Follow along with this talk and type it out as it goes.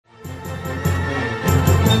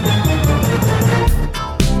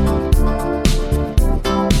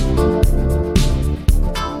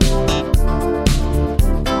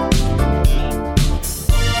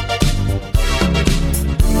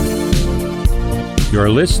You're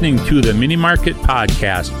listening to the Mini Market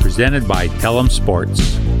Podcast presented by Tellem Sports.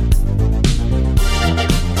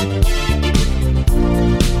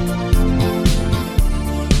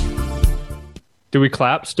 Do we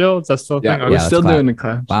clap still? Is that still a thing? Yeah, we're still doing the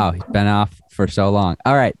clap. Wow, he's been off for so long.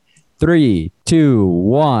 All right. 3, 2,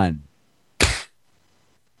 1.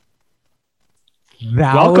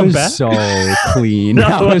 That Welcome was back. so clean.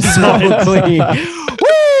 That was so nice. clean.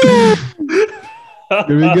 Gonna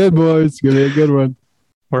be good, boys. Gonna be a good one.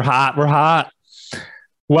 We're hot. We're hot.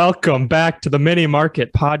 Welcome back to the Mini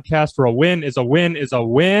Market Podcast, where a win is a win is a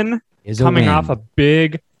win. Coming off a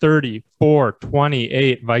big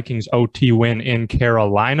 34-28 Vikings OT win in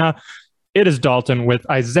Carolina. It is Dalton with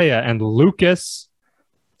Isaiah and Lucas.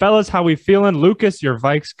 Fellas, how we feeling? Lucas, your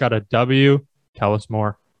Vikes got a W. Tell us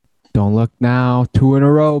more. Don't look now. 2 in a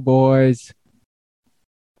row, boys.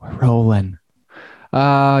 We're rolling.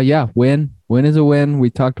 Yeah, win. Win is a win. We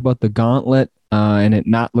talked about the gauntlet and it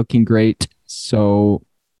not looking great. So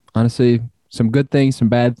honestly, some good things, some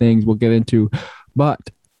bad things we'll get into. But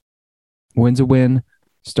win's a win.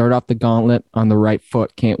 Start off the gauntlet on the right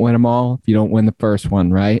foot. Can't win them all if you don't win the first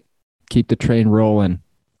one, right? Keep the train rolling.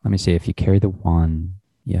 Let me see if you carry the 1.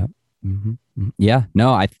 Yep. Mm-hmm. Yeah.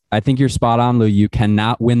 No, I think you're spot on, Lou. You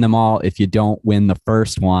cannot win them all if you don't win the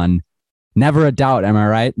first one. Never a doubt. Am I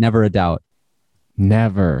right? Never a doubt.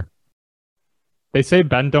 Never. They say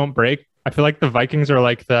bend, don't break. I feel like the Vikings are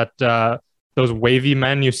like that. Those wavy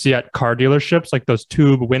men you see at car dealerships, like those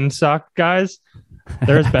tube windsock guys.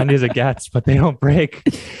 They're as bendy as it gets, but they don't break.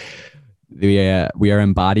 We are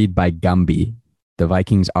embodied by Gumby. The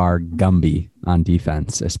Vikings are Gumby on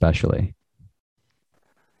defense, especially.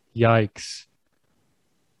 Yikes.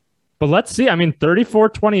 But let's see. I mean,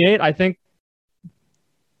 34-28, I think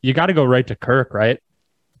you got to go right to Kirk, right?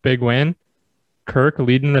 Big win. Kirk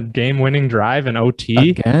leading the game-winning drive in OT.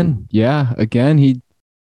 Again. Yeah, again,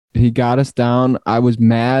 he got us down. I was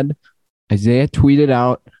mad. Isaiah tweeted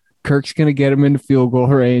out, Kirk's going to get him into field goal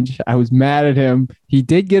range. I was mad at him. He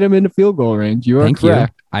did get him into field goal range. You are Thank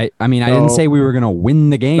correct. you. I mean, I didn't say we were going to win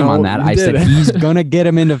the game on that. I said he's going to get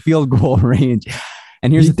him into field goal range.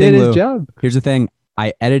 And here's the thing, did his Lou. job. Here's the thing.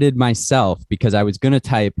 I edited myself because I was going to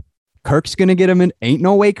type, Kirk's going to get him in. Ain't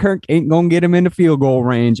no way Kirk ain't going to get him into field goal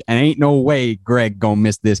range. And ain't no way Greg going to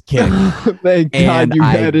miss this kick. Thank God you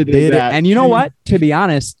edited that. And you know what? To be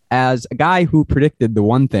honest, as a guy who predicted the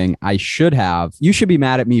one thing I should have, you should be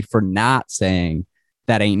mad at me for not saying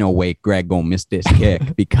that ain't no way Greg going to miss this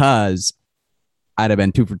kick because I'd have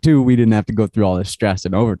been 2 for 2. We didn't have to go through all this stress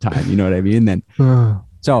and overtime. You know what I mean? Then,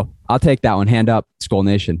 so I'll take that one. Hand up, Skull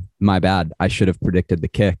Nation. My bad. I should have predicted the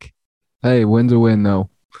kick. Hey, win's a win, though.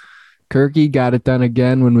 Kirky got it done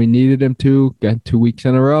again when we needed him to. Got 2 weeks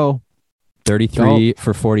in a row. 33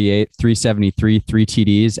 for 48, 373, 3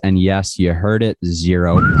 TDs. And yes, you heard it,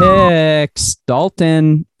 0 picks.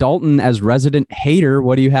 Dalton, as resident hater,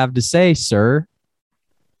 what do you have to say, sir?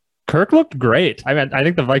 Kirk looked great. I mean, I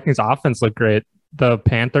think the Vikings offense looked great. The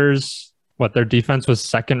Panthers, their defense was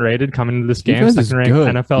second rated coming into this game. Second ranked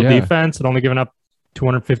NFL defense had only given up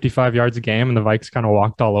 255 yards a game, and the Vikes kind of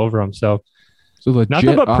walked all over them. So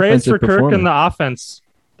nothing but praise for Kirk and the offense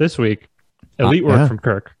this week. Elite work from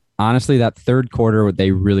Kirk. Honestly, that third quarter, they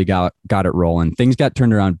really got it rolling. Things got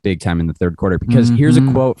turned around big time in the third quarter because here's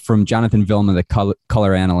a quote from Jonathan Vilma, the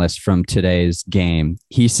color analyst from today's game.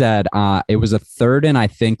 He said it was a 3rd and I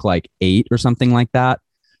think like 8 or something like that.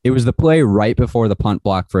 It was the play right before the punt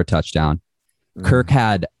block for a touchdown. Kirk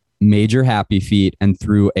had major happy feet and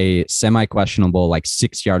threw a semi-questionable like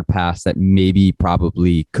 6-yard pass that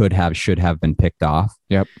probably should have been picked off.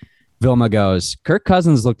 Yep. Vilma goes, Kirk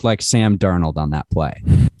Cousins looked like Sam Darnold on that play.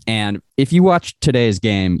 And if you watch today's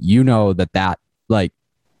game, you know that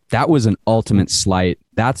was an ultimate slight.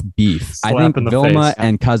 That's beef. I think Vilma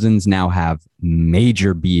and Cousins now have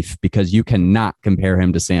major beef because you cannot compare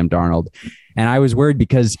him to Sam Darnold. And I was worried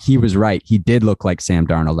because he was right. He did look like Sam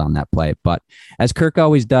Darnold on that play. But as Kirk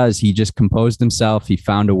always does, he just composed himself. He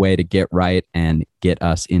found a way to get right and get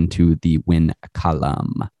us into the win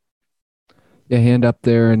column. Yeah, hand up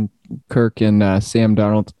there. And Kirk and Sam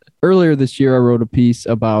Darnold. Earlier this year, I wrote a piece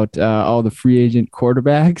about all the free agent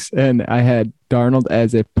quarterbacks, and I had Darnold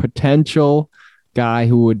as a potential guy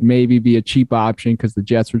who would maybe be a cheap option because the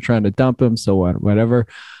Jets were trying to dump him. So whatever.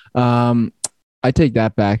 I take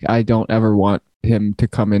that back. I don't ever want him to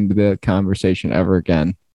come into the conversation ever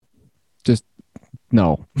again. Just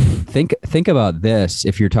no. Think about this.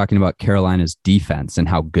 If you're talking about Carolina's defense and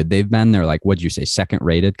how good they've been, they're like, what'd you say, 2nd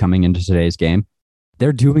rated coming into today's game?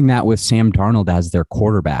 They're doing that with Sam Darnold as their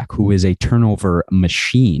quarterback, who is a turnover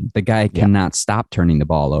machine. The guy cannot stop turning the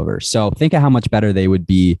ball over. So think of how much better they would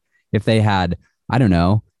be if they had I don't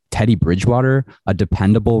know, Teddy Bridgewater, a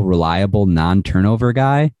dependable, reliable, non-turnover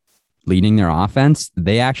guy leading their offense,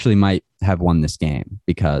 they actually might have won this game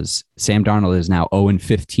because Sam Darnold is now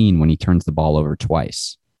 0-15 when he turns the ball over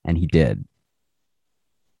twice, and he did.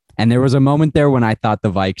 And there was a moment there when I thought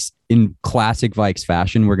the Vikes, in classic Vikes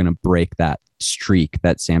fashion, were going to break that streak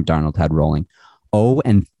that Sam Darnold had rolling.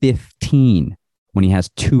 0-15 when he has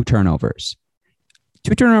 2 turnovers.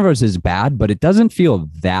 2 turnovers is bad, but it doesn't feel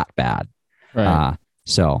that bad. Right.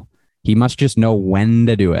 So he must just know when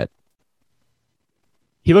to do it.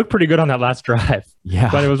 He looked pretty good on that last drive.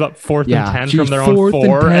 Yeah. But it was up 4th Yeah. and 10 Geez, from their own 4th and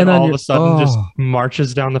 4, 10 and on all of your- a sudden just Oh.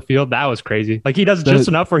 marches down the field. That was crazy. Like, he does just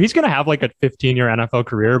enough where he's going to have like a 15-year NFL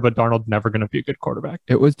career, but Darnold's never going to be a good quarterback.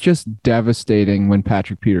 It was just devastating when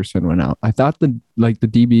Patrick Peterson went out. I thought the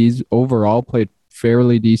DBs overall played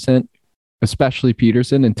fairly decent, especially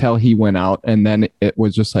Peterson, until he went out. And then it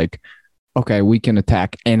was just like, okay, we can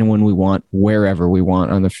attack anyone we want, wherever we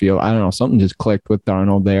want on the field. I don't know. Something just clicked with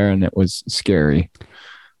Darnold there, and it was scary.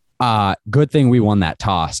 Good thing we won that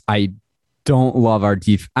toss. I don't love our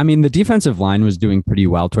I mean, the defensive line was doing pretty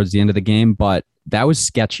well towards the end of the game, but that was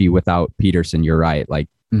sketchy without Peterson. You're right. Like,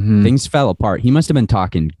 things fell apart. He must have been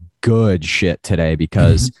talking good shit today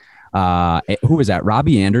because who was that?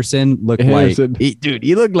 Robbie Anderson looked like,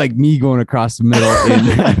 he looked like me going across the middle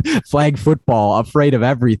in flag football, afraid of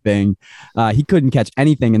everything. He couldn't catch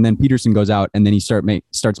anything. And then Peterson goes out and then he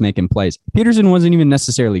starts making plays. Peterson wasn't even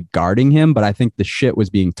necessarily guarding him, but I think the shit was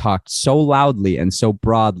being talked so loudly and so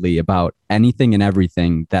broadly about anything and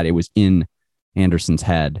everything that it was in Anderson's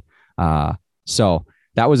head. So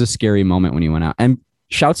that was a scary moment when he went out. And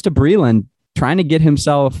shouts to Breland trying to get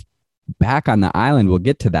himself back on the island. We'll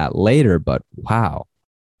get to that later, but wow,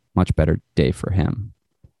 much better day for him.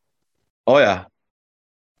 Oh, yeah.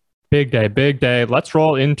 Big day, big day. Let's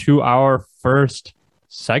roll into our first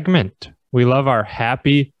segment. We love our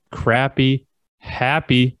happy, crappy,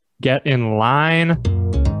 happy. Get in line.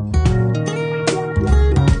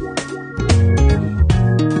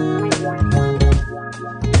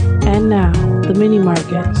 And now, the mini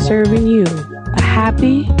market serving you a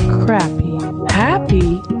happy, crappy,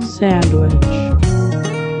 happy sandwich.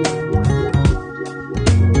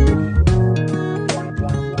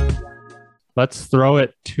 Let's throw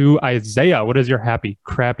it to Isaiah. What is your happy,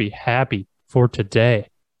 crappy, happy for today?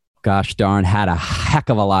 Gosh darn, had a heck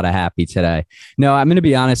of a lot of happy today. No, I'm going to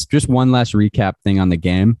be honest. Just one last recap thing on the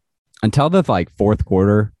game. Until the fourth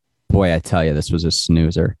quarter, boy, I tell you, this was a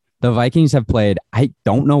snoozer. The Vikings have played, I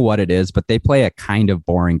don't know what it is, but they play a kind of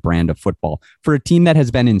boring brand of football. For a team that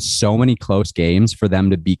has been in so many close games, for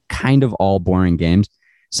them to be kind of all boring games,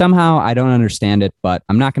 somehow I don't understand it, but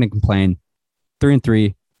I'm not going to complain.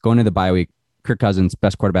 3-3, going to the bye week. Kirk Cousins,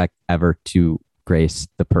 best quarterback ever to grace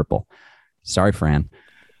the purple. Sorry, Fran.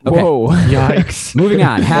 Okay. Whoa. Yikes. Moving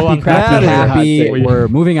on. Happy, on, crappy, that is a hot happy. take. We're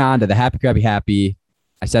moving on to the happy, crappy, happy.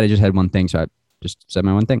 I said I just had one thing, so I just said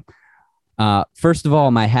my one thing. First of all,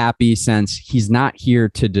 my happy, since he's not here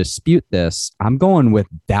to dispute this, I'm going with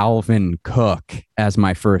Dalvin Cook as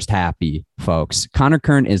my first happy, folks. Connor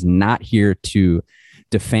Kern is not here to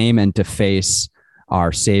defame and deface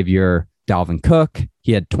our savior, Dalvin Cook.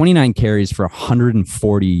 He had 29 carries for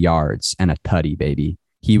 140 yards and a tutty, baby.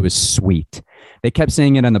 He was sweet. They kept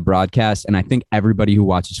saying it on the broadcast, and I think everybody who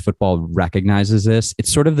watches football recognizes this.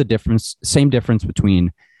 It's sort of the same difference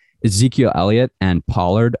between Ezekiel Elliott and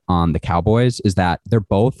Pollard on the Cowboys is that they're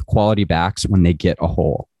both quality backs when they get a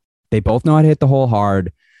hole. They both know how to hit the hole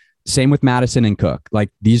hard. Same with Madison and Cook.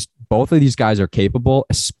 Both of these guys are capable,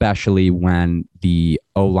 especially when the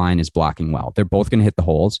O-line is blocking well. They're both going to hit the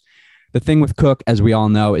holes. The thing with Cook, as we all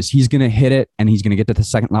know, is he's going to hit it and he's going to get to the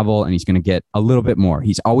second level and he's going to get a little bit more.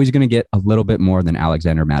 He's always going to get a little bit more than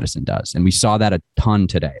Alexander Madison does. And we saw that a ton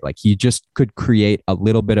today. He just could create a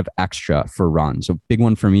little bit of extra for runs. So big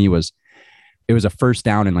one for me was it was a first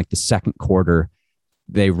down in the second quarter.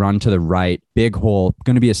 They run to the right, big hole,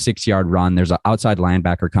 going to be a 6-yard run. There's an outside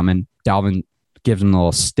linebacker coming. Dalvin gives him a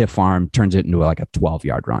little stiff arm, turns it into a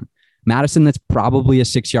 12-yard run. Madison, that's probably a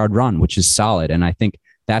 6-yard run, which is solid. And I think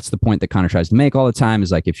that's the point that Connor tries to make all the time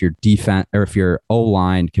is if your defense or if your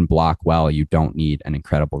O-line can block well, you don't need an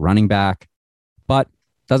incredible running back, but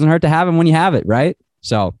it doesn't hurt to have him when you have it, right?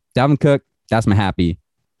 So Dalvin Cook, that's my happy.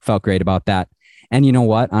 Felt great about that. And you know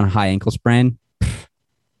what? On a high ankle sprain,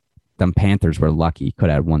 them Panthers were lucky. Could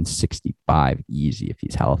have had 165 easy if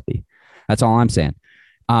he's healthy. That's all I'm saying.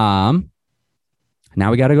 Now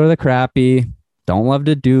we got to go to the crappy. Don't love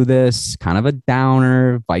to do this. Kind of a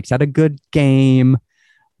downer. Vikes had a good game.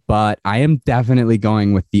 but I am definitely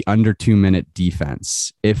going with the under 2-minute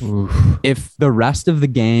defense. If the rest of the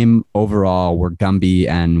game overall were Gumby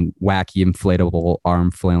and wacky inflatable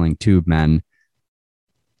arm flailing tube men,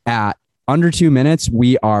 at under 2 minutes,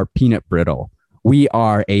 we are peanut brittle. We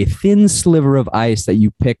are a thin sliver of ice that you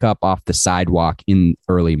pick up off the sidewalk in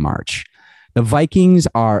early March. The Vikings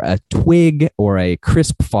are a twig or a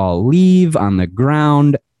crisp fall leaf on the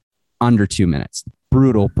ground under 2 minutes.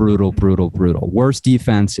 Brutal, brutal, brutal, brutal. Worst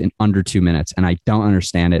defense in under 2 minutes, and I don't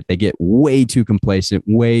understand it. They get way too complacent,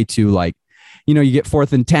 way too you get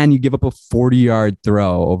 4th and 10, you give up a 40-yard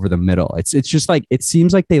throw over the middle. It's just like, it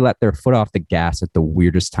seems like they let their foot off the gas at the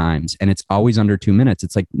weirdest times, and it's always under 2 minutes.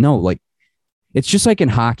 It's like, no, like, it's just like in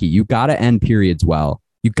hockey. You got to end periods well.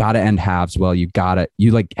 You got to end halves well. You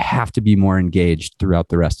have to be more engaged throughout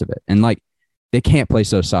the rest of it. And like, they can't play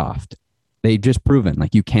so soft. They just proven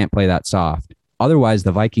like you can't play that soft. Otherwise,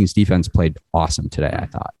 the Vikings defense played awesome today, I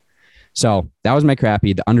thought. So that was my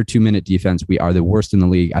crappy. The under 2 minute defense, we are the worst in the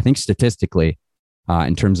league, I think statistically,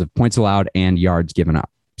 in terms of points allowed and yards given up.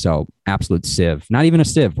 So absolute sieve. Not even a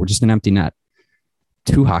sieve. We're just an empty net.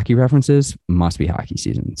 2 hockey references. Must be hockey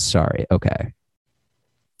season. Sorry. Okay.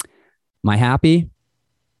 My happy,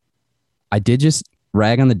 I did just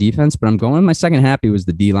rag on the defense, but I'm going with my second happy was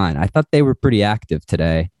the D-line. I thought they were pretty active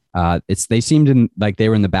today. They seemed like they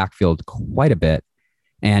were in the backfield quite a bit.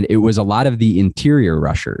 And it was a lot of the interior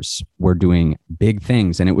rushers were doing big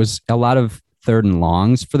things. And it was a lot of 3rd and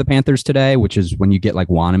longs for the Panthers today, which is when you get like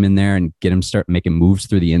Wanham in there and get him start making moves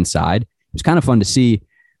through the inside. It was kind of fun to see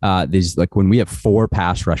these, like when we have 4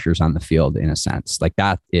 pass rushers on the field, in a sense, like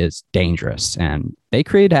that is dangerous and they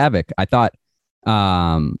create havoc. I thought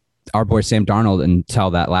our boy Sam Darnold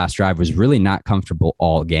until that last drive was really not comfortable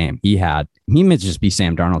all game. He may just be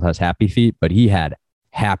Sam Darnold has happy feet, but he had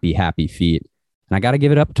happy feet. And I got to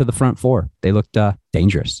give it up to the front 4. They looked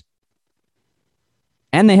dangerous.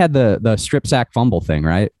 And they had the strip sack fumble thing,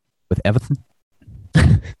 right? With Everton.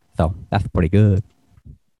 So that's pretty good.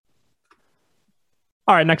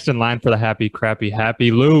 All right, next in line for the happy, crappy,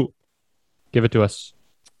 happy. Lou, give it to us.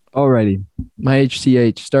 Alrighty. My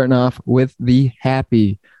HCH, starting off with the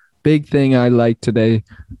happy. Big thing I like today,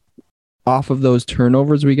 off of those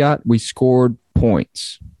turnovers we got, we scored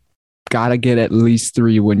points. Got to get at least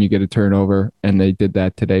 3 when you get a turnover, and they did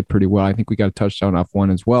that today pretty well. I think we got a touchdown off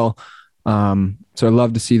 1 as well. So I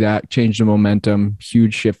love to see that change the momentum,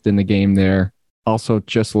 huge shift in the game there. Also,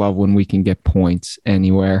 just love when we can get points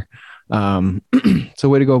anywhere. So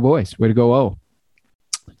way to go, boys. Way to go. Oh,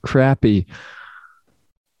 crappy.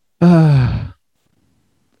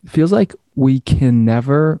 Feels like we can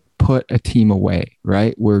never put a team away,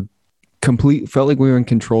 right? Felt like we were in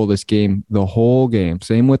control of this game the whole game.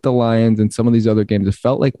 Same with the Lions and some of these other games. It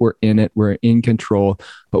felt like we're in it. We're in control,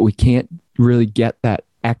 but we can't really get that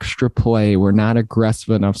extra play. We're not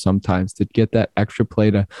aggressive enough sometimes to get that extra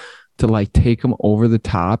play to like take them over the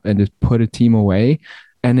top and just put a team away.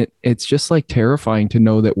 And it's just like terrifying to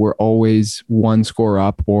know that we're always 1 score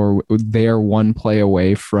up or they're 1 play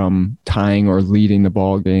away from tying or leading the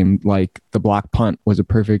ball game. Like the block punt was a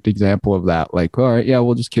perfect example of that. Like, all right, yeah,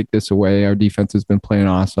 we'll just kick this away. Our defense has been playing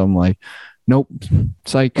awesome. Like, nope,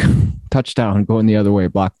 psych, touchdown, going the other way,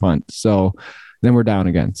 block punt. So then we're down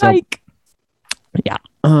again. So, psych. Yeah.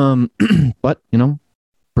 But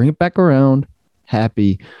bring it back around.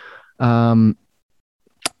 Happy.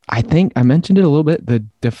 I think I mentioned it a little bit. The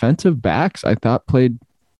defensive backs I thought played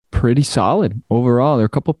pretty solid overall. There are a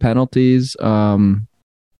couple penalties.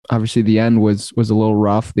 Obviously the end was a little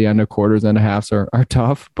rough. The end of quarters and a halves are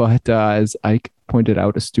tough, but as Ike pointed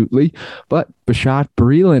out astutely, but Bashaud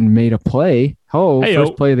Breeland made a play.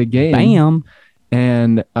 First play of the game. Bam.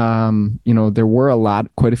 And there were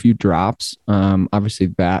quite a few drops. Obviously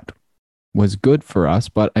that was good for us,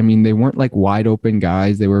 but I mean, they weren't like wide open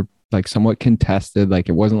guys. They were like somewhat contested. Like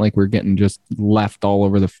it wasn't like we're getting just left all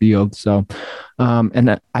over the field. So,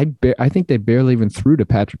 and I think they barely even threw to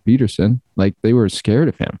Patrick Peterson. Like they were scared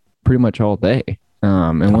of him pretty much all day.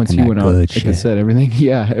 And once he went out, like I said,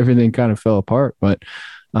 everything kind of fell apart. But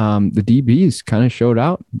the DBs kind of showed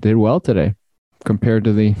out, did well today compared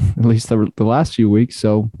to at least the last few weeks.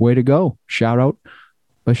 So way to go. Shout out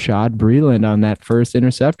Bashaud Breeland on that first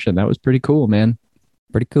interception. That was pretty cool, man.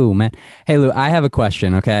 Pretty cool, man. Hey, Lou, I have a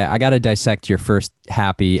question, okay? I got to dissect your first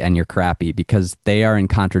happy and your crappy because they are in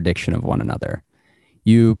contradiction of one another.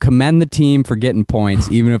 You commend the team for getting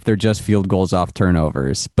points, even if they're just field goals off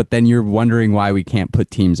turnovers, but then you're wondering why we can't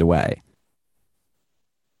put teams away.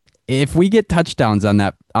 If we get touchdowns on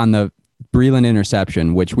the Breeland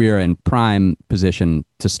interception, which we are in prime position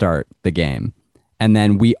to start the game, And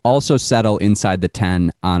then we also settle inside the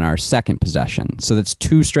 10 on our second possession. So that's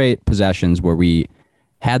 2 straight possessions where we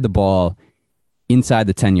had the ball inside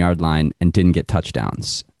the 10-yard line and didn't get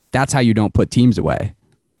touchdowns. That's how you don't put teams away.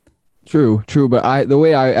 True. But the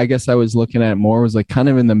way I guess I was looking at it more was like kind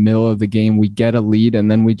of in the middle of the game, we get a lead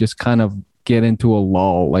and then we just kind of get into a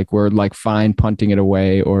lull. Like we're like fine punting it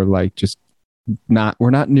away or like just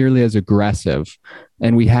we're not nearly as aggressive.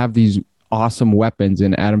 And we have these awesome weapons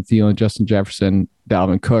in Adam Thielen, Justin Jefferson,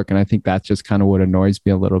 Dalvin Cook. And I think that's just kind of what annoys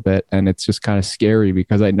me a little bit. And it's just kind of scary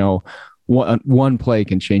because I know one play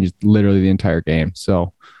can change literally the entire game.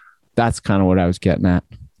 So that's kind of what I was getting at.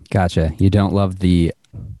 Gotcha. You don't love the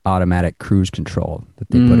automatic cruise control that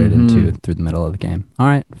they put it into through the middle of the game. All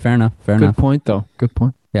right. Fair enough. Good point, though. Good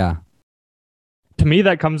point. Yeah. To me,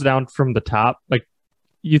 that comes down from the top. Like,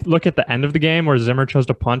 you look at the end of the game where Zimmer chose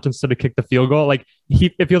to punt instead of kick the field goal. Like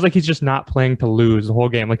it feels like he's just not playing to lose the whole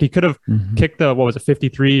game. Like he could have kicked the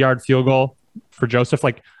 53-yard field goal for Joseph.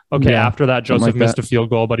 Like, okay, after that, Joseph missed a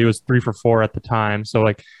field goal, but he was 3 for 4 at the time. So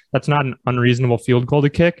like, that's not an unreasonable field goal to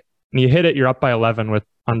kick. And you hit it, you're up by 11 with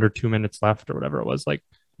under 2 minutes left or whatever it was. Like,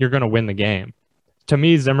 you're going to win the game. To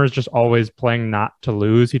me, Zimmer's just always playing not to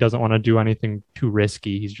lose. He doesn't want to do anything too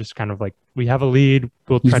risky. He's just kind of like, we have a lead.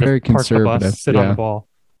 We'll try to park the bus, sit on the ball.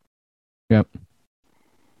 Yep.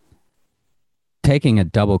 Taking a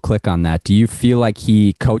double click on that, do you feel like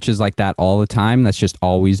he coaches like that all the time? That's just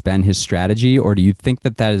always been his strategy? Or do you think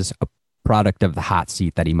that that is a product of the hot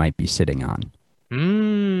seat that he might be sitting on?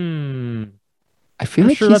 I feel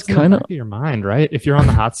like he's kind of your mind, right? If you're on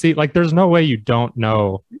the hot seat, like there's no way you don't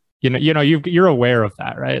know. You're aware of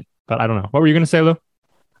that, right? But I don't know. What were you going to say, Lou?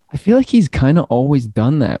 I feel like he's kind of always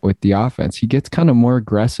done that with the offense. He gets kind of more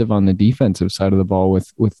aggressive on the defensive side of the ball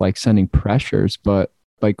with like sending pressures. But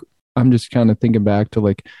like, I'm just kind of thinking back to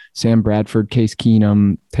like Sam Bradford, Case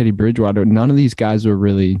Keenum, Teddy Bridgewater. None of these guys were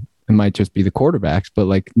really, it might just be the quarterbacks, but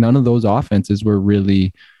like none of those offenses were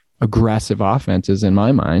really aggressive offenses in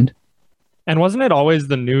my mind. And wasn't it always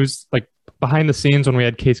the news, like behind the scenes when we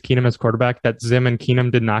had Case Keenum as quarterback, that Zim and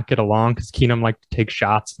Keenum did not get along because Keenum liked to take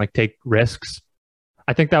shots, like take risks?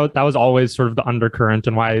 I think that was always sort of the undercurrent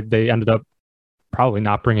and why they ended up probably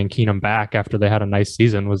not bringing Keenum back after they had a nice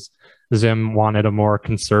season. Was Zim wanted a more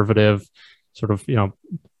conservative sort of,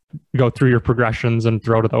 go through your progressions and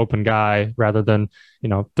throw to the open guy rather than,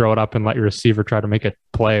 throw it up and let your receiver try to make a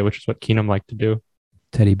play, which is what Keenum liked to do.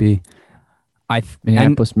 Teddy B.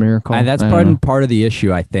 Minneapolis Miracle. And that's part of the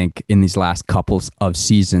issue, I think, in these last couple of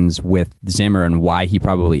seasons with Zimmer and why he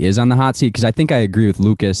probably is on the hot seat. Because I think I agree with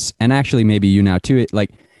Lucas and actually maybe you now too.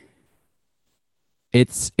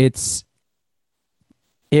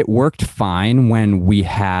 It worked fine when we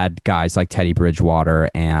had guys like Teddy Bridgewater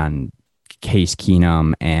and Case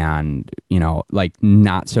Keenum and,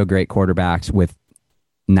 not so great quarterbacks with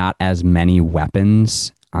not as many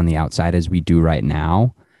weapons on the outside as we do right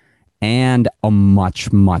now. And a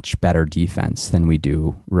much, much better defense than we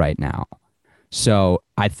do right now. So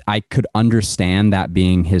I could understand that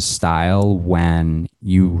being his style when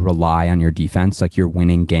you rely on your defense, like you're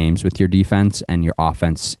winning games with your defense and your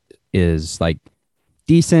offense is like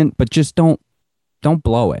decent, but just don't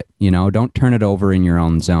blow it. Don't turn it over in your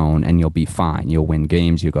own zone and you'll be fine. You'll win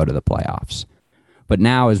games. You'll go to the playoffs. But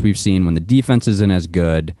now, as we've seen, when the defense isn't as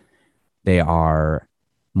good, they are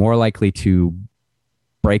more likely to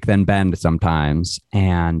break than bend sometimes,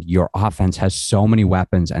 and your offense has so many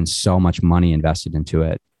weapons and so much money invested into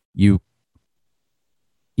it. You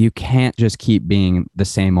can't just keep being the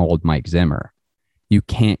same old Mike Zimmer. You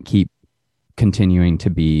can't keep continuing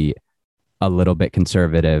to be a little bit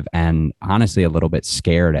conservative and honestly a little bit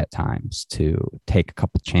scared at times to take a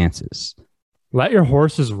couple chances. Let your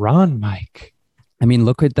horses run, Mike. I mean,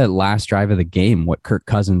 look at the last drive of the game, what Kirk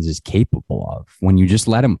Cousins is capable of. When you just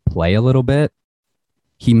let him play a little bit,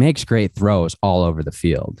 he makes great throws all over the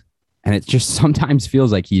field. And it just sometimes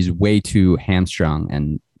feels like he's way too hamstrung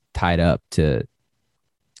and tied up to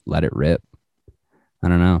let it rip. I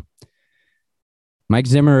don't know. Mike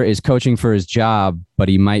Zimmer is coaching for his job, but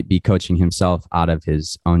he might be coaching himself out of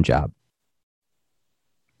his own job.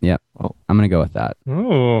 Yep. Well, I'm going to go with that.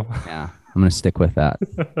 Oh. Yeah, I'm going to stick with that.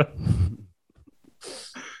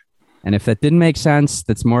 And if that didn't make sense,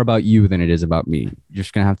 that's more about you than it is about me. You're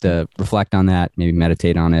just going to have to reflect on that, maybe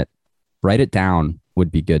meditate on it. Write it down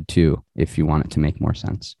would be good too, if you want it to make more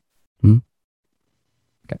sense. Okay.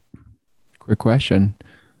 Quick question.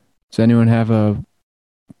 Does anyone have a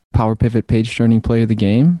power pivot page turning play of the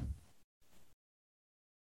game?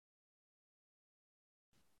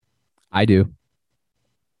 I do.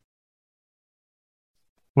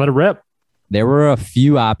 Let it rip. There were a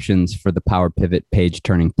few options for the power pivot page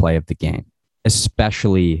turning play of the game.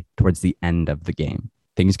 especially towards the end of the game.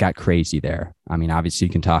 Things got crazy there. I mean, obviously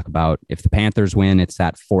you can talk about if the Panthers win, it's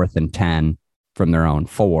that 4th and 10 from their own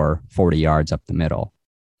 40 yards up the middle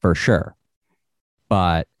for sure.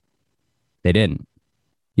 But they didn't.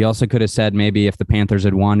 You also could have said maybe if the Panthers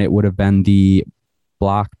had won, it would have been the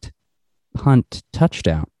blocked punt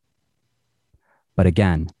touchdown. But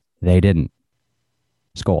again, they didn't.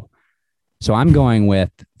 Skol. So I'm going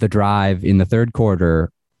with the drive in the third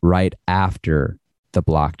quarter right after the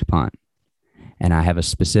blocked punt. And I have a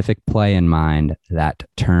specific play in mind that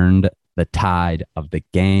turned the tide of the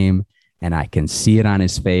game, and I can see it on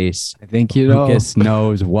his face. I think you know. Lucas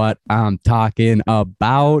knows what I'm talking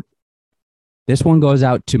about. This one goes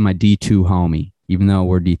out to my D2 homie, even though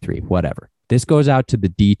we're D3, whatever. This goes out to the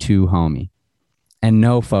D2 homie. And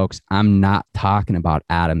no, folks, I'm not talking about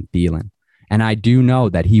Adam Thielen. And I do know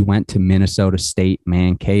that he went to Minnesota State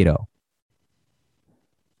Mankato.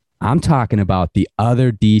 I'm talking about the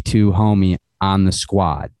other D2 homie on the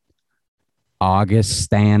squad,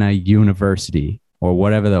 Augustana University, or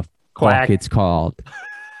whatever the fuck it's called.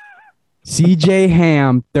 CJ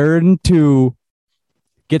Ham, 3rd and 2,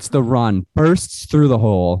 gets the run, bursts through the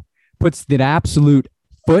hole, puts the absolute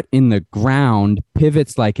foot in the ground,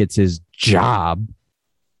 pivots like it's his job,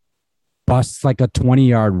 busts like a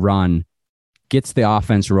 20-yard run, gets the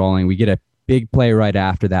offense rolling. We get a big play right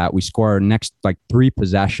after that. We score our next 3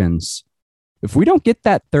 possessions. If we don't get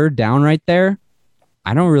that 3rd down right there,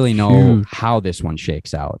 I don't really know how this one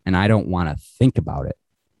shakes out, and I don't want to think about it.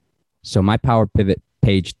 So my power pivot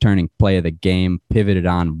page turning play of the game pivoted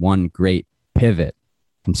on one great pivot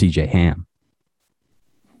from CJ Ham.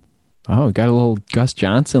 Oh, got a little Gus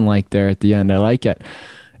Johnson like there at the end. I like it.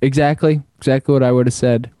 Exactly what I would have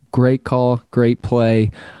said. Great call, great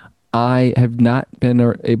play. I have not been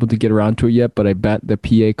able to get around to it yet, but I bet the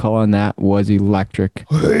PA call on that was electric.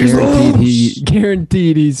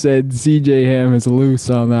 Guaranteed he said CJ Ham is loose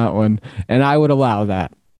on that one, and I would allow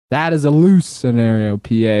that. That is a loose scenario, PA.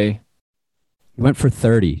 He went for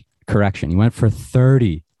 30. Correction. He went for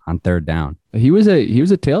 30 on 3rd down. He was a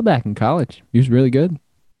tailback in college. He was really good.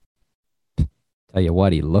 Tell you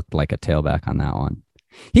what, he looked like a tailback on that one.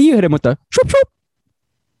 He hit him with the shoop, shoop,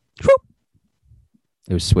 shoop.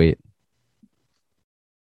 It was sweet.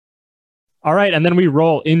 All right, and then we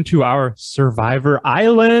roll into our Survivor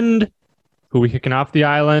Island. Who we kicking off the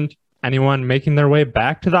island? Anyone making their way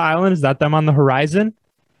back to the island? Is that them on the horizon?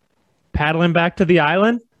 Paddling back to the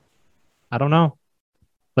island? I don't know.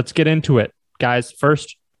 Let's get into it. Guys,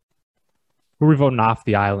 first, who are we voting off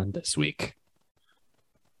the island this week?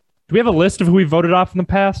 Do we have a list of who we voted off in the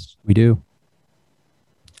past? We do.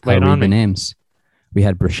 Lay it I'll on read the me. names. We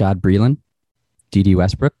had Brashad Breeland, D.D.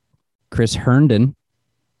 Westbrook, Chris Herndon,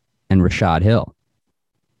 and Rashad Hill.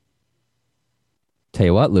 Tell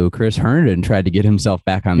you what, Lou, Chris Herndon tried to get himself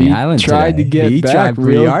back on the island. He tried to get back tried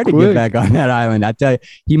pretty real hard to quick. get back on that island. I tell you,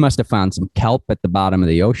 he must have found some kelp at the bottom of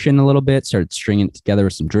the ocean a little bit, started stringing it together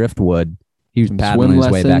with some driftwood. He was Some paddling swim his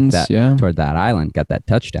way back lessons, toward that island, got that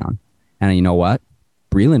touchdown. And you know what?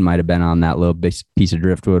 Breeland might have been on that little piece of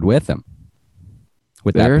driftwood with him.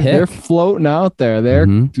 With that pick. They're floating out there.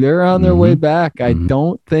 They're on their way back. I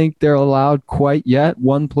don't think they're allowed quite yet.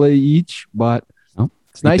 One play each, but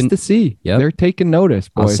it's nice to see. Yep. They're taking notice,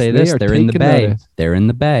 boys. I'll say this, they're in the taking bay. notice. They're in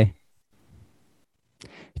the bay.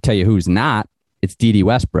 I tell you who's not. It's D.D.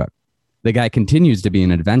 Westbrook. The guy continues to be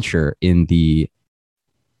an adventure in the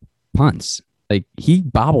punts. Like, he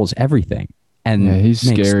bobbles everything and he's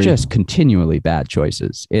makes scary. just continually bad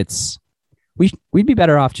choices. We'd be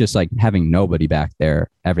better off just having nobody back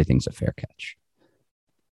there. Everything's a fair catch.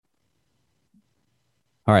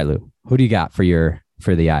 All right, Lou, who do you got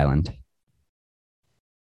for the island?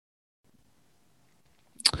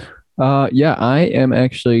 I am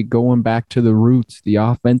actually going back to the roots, the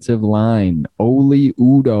offensive line. Oli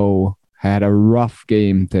Udoh had a rough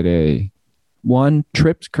game today. One,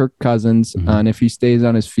 trips Kirk Cousins, and if he stays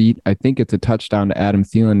on his feet, I think it's a touchdown to Adam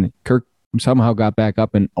Thielen. Kirk somehow got back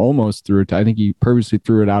up and almost threw it. I think he purposely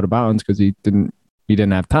threw it out of bounds because he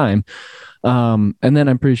didn't have time. And then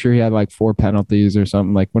I'm pretty sure he had 4 penalties or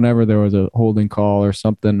something. Whenever there was a holding call or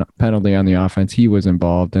something, penalty on the offense, he was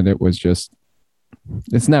involved, and it was just,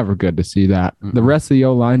 it's never good to see that. The rest of the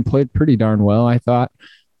O-line played pretty darn well, I thought.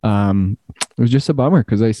 It was just a bummer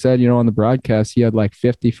because I said, on the broadcast, he had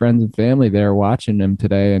 50 friends and family there watching him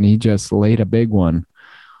today, and he just laid a big one.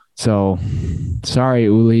 So, sorry,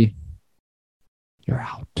 Uli. You're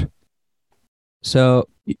out. So,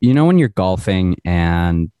 when you're golfing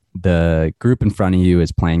and the group in front of you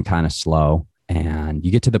is playing kind of slow and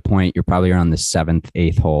you get to the point, you're probably on the 7th,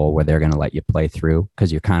 8th hole where they're going to let you play through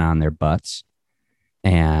because you're kind of on their butts.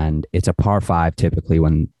 And and it's a par 5 typically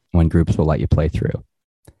when groups will let you play through.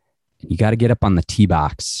 You got to get up on the tee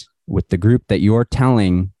box with the group that you're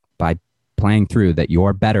telling by playing through that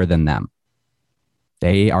you're better than them.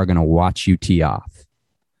 They are going to watch you tee off.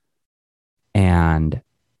 And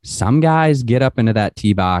some guys get up into that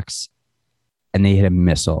tee box and they hit a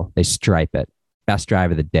missile. They stripe it. Best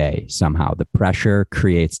drive of the day somehow. The pressure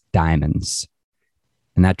creates diamonds.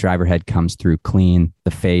 And that driver head comes through clean,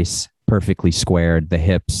 the face perfectly squared, the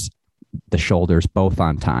hips, the shoulders, both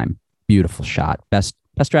on time. Beautiful shot. Best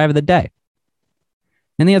drive of the day.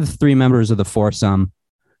 And the other 3 members of the foursome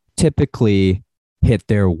typically hit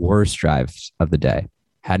their worst drives of the day.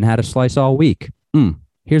 Hadn't had a slice all week.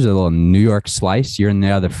 Here's a little New York slice. You're in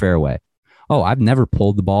the other fairway. Oh, I've never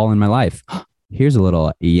pulled the ball in my life. Here's a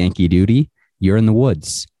little Yankee Doodle. You're in the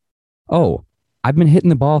woods. Oh, I've been hitting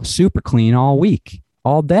the ball super clean all week,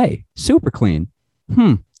 all day. Super clean.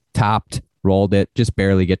 Topped, rolled it, just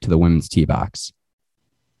barely get to the women's tee box.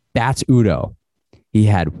 That's Udo. He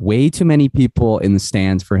had way too many people in the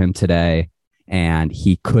stands for him today, and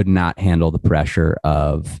he could not handle the pressure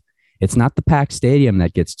of, it's not the packed stadium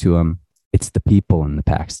that gets to him, it's the people in the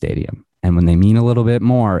packed stadium. And when they mean a little bit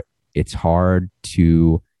more, it's hard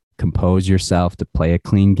to compose yourself to play a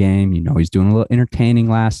clean game. You know, he's doing a little entertaining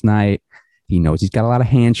last night. He knows he's got a lot of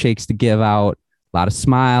handshakes to give out, a lot of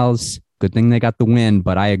smiles. Good thing they got the win,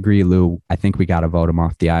 but I agree, Lou. I think we got to vote him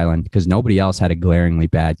off the island because nobody else had a glaringly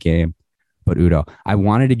bad game but Udo. I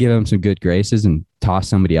wanted to give him some good graces and toss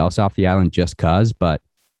somebody else off the island just cause, but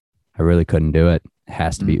I really couldn't do it. It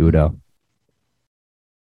has to be Udo.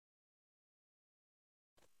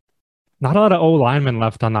 Not a lot of O linemen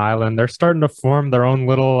left on the island. They're starting to form their own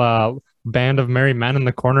little band of merry men in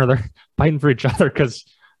the corner. They're fighting for each other because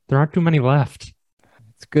there aren't too many left.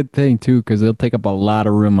 It's a good thing, too, because they'll take up a lot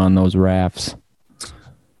of room on those rafts.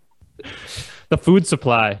 The food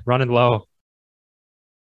supply running low.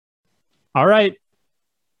 All right.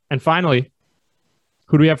 And finally,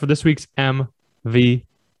 who do we have for this week's MVP?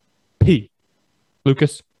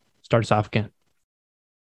 Lucas, start us off again.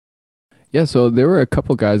 Yeah, so there were a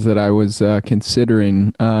couple guys that I was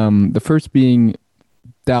considering. The first being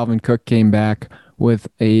Dalvin Cook came back with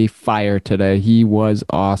a fire today. He was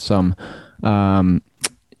awesome.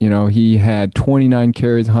 He had 29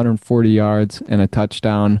 carries, 140 yards, and a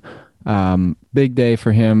touchdown. Big day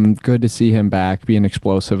for him. Good to see him back being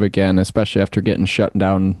explosive again, especially after getting shut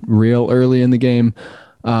down real early in the game.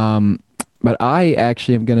 But I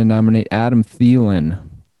actually am going to nominate Adam Thielen,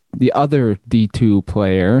 the other D2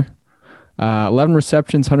 player. 11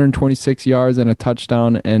 receptions, 126 yards, and a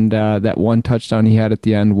touchdown. And that one touchdown he had at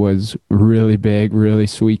the end was really big, really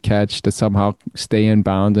sweet catch to somehow stay in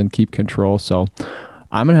bounds and keep control. So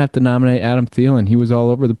I'm going to have to nominate Adam Thielen. He was all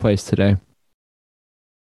over the place today.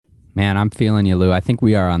 Man, I'm feeling you, Lou. I think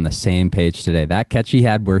we are on the same page today. That catch he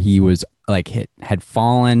had where he was had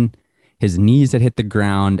fallen, his knees had hit the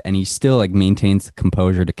ground, and he still maintains the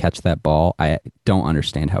composure to catch that ball. I don't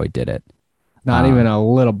understand how he did it. Not even a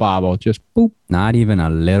little bobble, just boop. Not even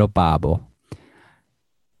a little bobble.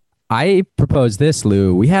 I propose this,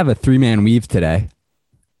 Lou. We have a 3-man weave today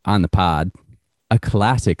on the pod, a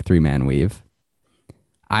classic 3-man weave.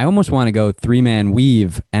 I almost want to go 3-man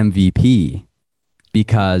weave MVP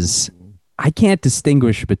because I can't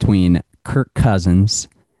distinguish between Kirk Cousins,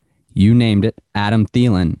 you named it, Adam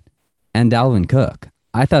Thielen, and Dalvin Cook.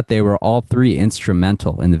 I thought they were all 3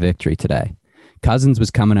 instrumental in the victory today. Cousins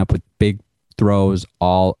was coming up with big throws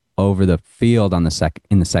all over the field in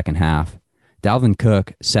the second half. Dalvin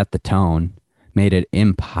Cook set the tone, made it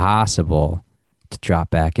impossible to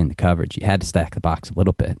drop back into coverage. You had to stack the box a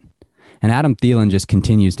little bit. And Adam Thielen just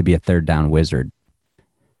continues to be a third down wizard.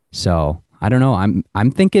 So I don't know.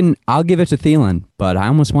 I'm thinking I'll give it to Thielen, but I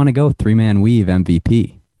almost want to go 3-man weave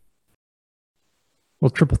MVP.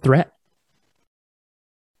 Well, triple threat.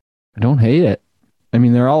 I don't hate it. I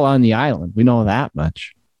mean, they're all on the island. We know that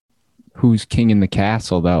much. Who's king in the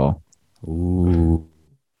castle, though? Ooh.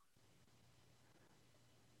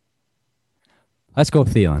 Let's go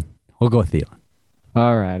Thielen. We'll go Thielen.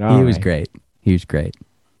 All right. He was great. He was great.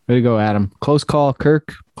 Way to go, Adam. Close call,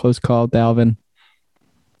 Kirk. Close call, Dalvin.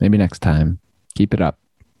 Maybe next time. Keep it up.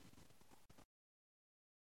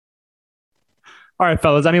 All right,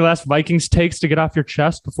 fellas. Any last Vikings takes to get off your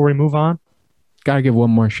chest before we move on? Got to give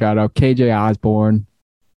one more shout out. KJ Osborne.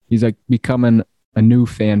 He's becoming a new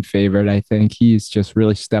fan favorite, I think. He's just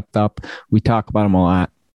really stepped up. We talk about him a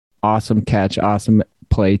lot. Awesome catch, awesome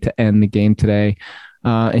play to end the game today.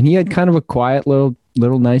 And he had kind of a quiet little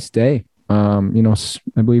nice day. I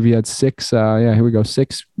believe he had 6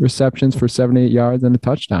 receptions for 78 yards and a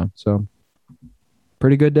touchdown. So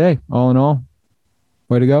pretty good day, all in all.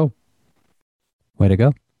 Way to go. Way to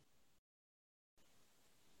go.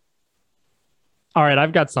 All right,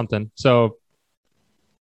 I've got something. So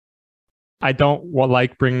I don't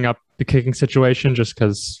like bringing up the kicking situation just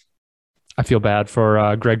because I feel bad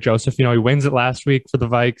for Greg Joseph. He wins it last week for the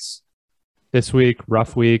Vikes. This week,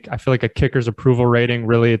 rough week. I feel like a kicker's approval rating,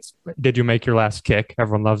 really, it's did you make your last kick?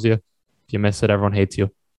 Everyone loves you. If you miss it, everyone hates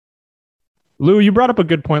you. Lou, you brought up a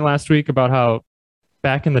good point last week about how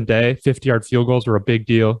back in the day, 50-yard field goals were a big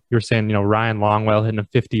deal. You were saying, Ryan Longwell hitting a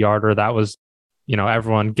 50-yarder. That was,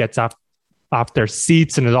 everyone gets off their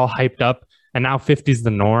seats and is all hyped up. And now 50 is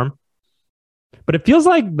the norm. But it feels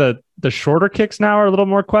like the shorter kicks now are a little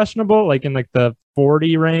more questionable, like in like the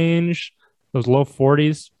 40 range, those low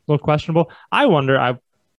 40s, a little questionable. I wonder,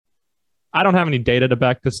 I don't have any data to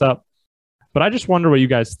back this up, but I just wonder what you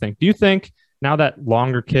guys think. Do you think now that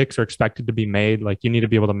longer kicks are expected to be made, like you need to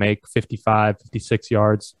be able to make 55, 56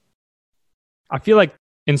 yards? I feel like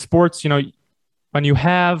in sports, when you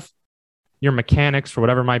have your mechanics for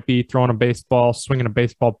whatever it might be, throwing a baseball, swinging a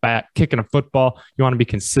baseball bat, kicking a football, you want to be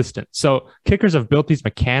consistent. So kickers have built these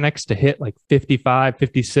mechanics to hit like 55,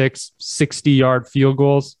 56, 60-yard field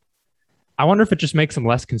goals. I wonder if it just makes them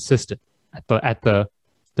less consistent at the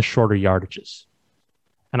shorter yardages.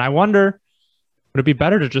 And I wonder, would it be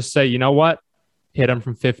better to just say, you know what, hit them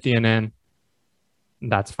from 50 and in,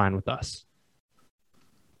 and that's fine with us?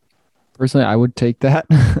 Personally, I would take that.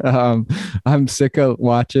 I'm sick of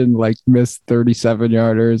watching like missed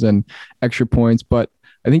 37-yarders and extra points, but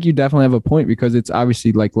I think you definitely have a point because it's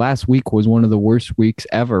obviously like last week was one of the worst weeks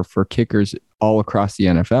ever for kickers all across the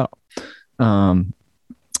NFL.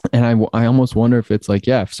 And I almost wonder if it's like,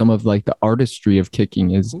 if some of like the artistry of kicking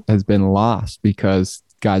has been lost because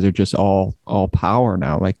guys are just all power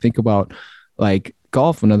now. Like think about like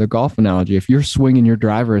golf, another golf analogy. If you're swinging your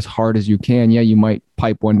driver as hard as you can, you might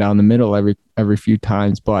pipe one down the middle every few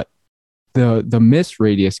times, but the miss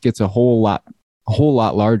radius gets a whole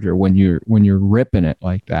lot larger when you're ripping it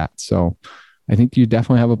like that. So I think you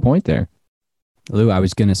definitely have a point there. Lou, I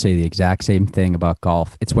was going to say the exact same thing about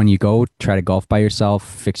golf. It's when you go try to golf by yourself,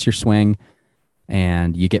 fix your swing,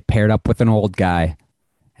 and you get paired up with an old guy,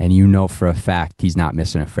 and you know for a fact he's not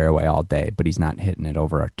missing a fairway all day, but he's not hitting it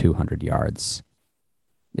over 200 yards.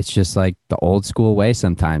 It's just like the old school way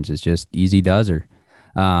sometimes. It's just easy dozer.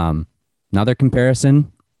 Another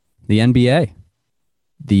comparison, the NBA.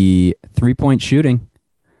 The three-point shooting.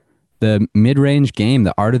 The mid-range game,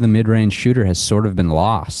 the art of the mid-range shooter has sort of been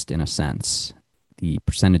lost in a sense. The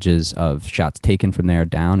percentages of shots taken from there are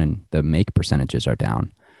down and the make percentages are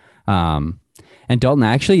down. And Dalton,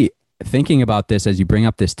 actually thinking about this as you bring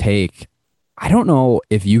up this take, I don't know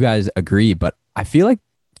if you guys agree, but I feel like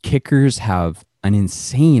kickers have an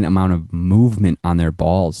insane amount of movement on their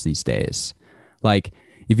balls these days. Like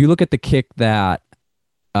if you look at the kick that,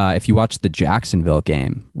 if you watch the Jacksonville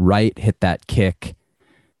game, Wright hit that kick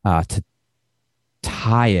to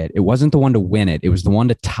tie it. It wasn't the one to win it. It was the one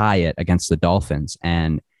to tie it against the Dolphins.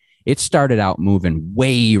 And it started out moving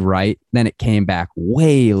way right. Then it came back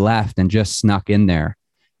way left and just snuck in there.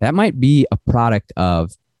 That might be a product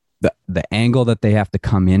of the angle that they have to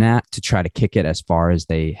come in at to try to kick it as far as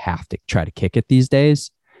they have to try to kick it these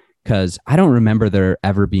days. Because I don't remember there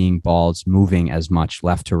ever being balls moving as much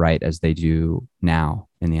left to right as they do now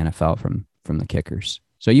in the NFL from the kickers.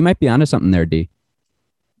 So you might be onto something there, D.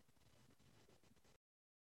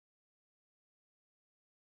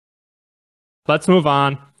 Let's move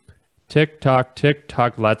on. Tick tock,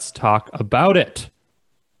 let's talk about it.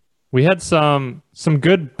 We had some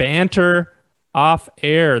good banter off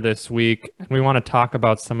air this week, and we want to talk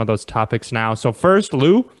about some of those topics now. So first,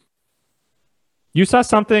 Lou, you saw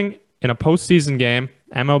something in a postseason game,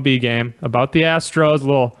 MLB game, about the Astros, a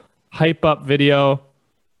little hype up video.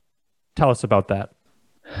 Tell us about that.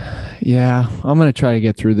 Yeah, I'm going to try to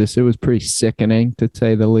get through this. It was pretty sickening to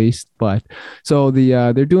say the least. But so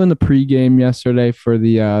they're doing the pregame yesterday for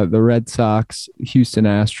the Red Sox, Houston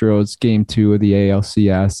Astros, game 2 of the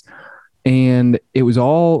ALCS. And it was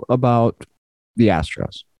all about the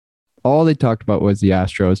Astros. All they talked about was the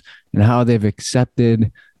Astros and how they've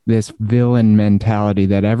accepted this villain mentality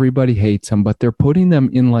that everybody hates them, but they're putting them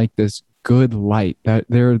in like this good light. That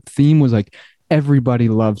their theme was like, everybody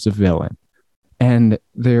loves a villain. And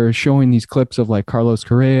they're showing these clips of like Carlos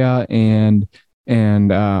Correa and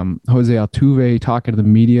Jose Altuve talking to the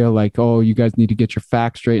media like, oh, you guys need to get your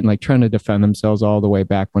facts straight, and like trying to defend themselves all the way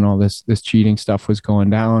back when all this cheating stuff was going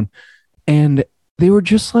down. And they were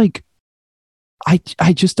just like, I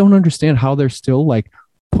just don't understand how they're still like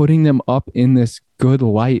putting them up in this good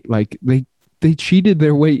light. Like they cheated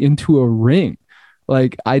their way into a ring.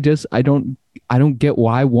 Like I don't get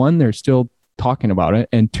why, one, they're still talking about it,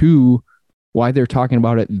 and two, why they're talking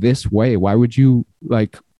about it this way. Why would you,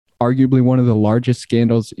 like, arguably one of the largest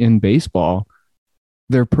scandals in baseball,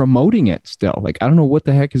 they're promoting it still? Like, I don't know what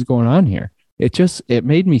the heck is going on here. It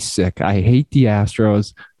made me sick. I hate the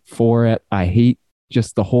Astros for it. I hate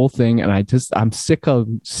just the whole thing. And I'm sick of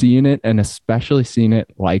seeing it, and especially seeing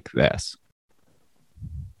it like this.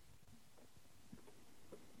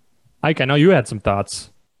 Ike, I know you had some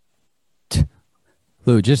thoughts.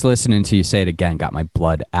 Lou, just listening to you say it again got my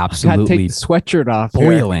blood I gotta absolutely take the sweatshirt off.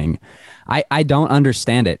 boiling. I don't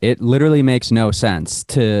understand it. It literally makes no sense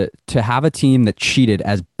to have a team that cheated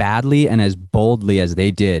as badly and as boldly as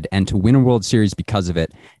they did, and to win a World Series because of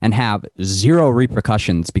it, and have zero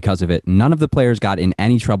repercussions because of it. None of the players got in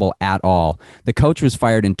any trouble at all. The coach was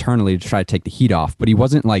fired internally to try to take the heat off, but he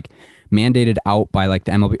wasn't like mandated out by like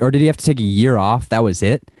the MLB, or did he have to take a year off? That was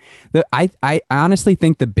it. I honestly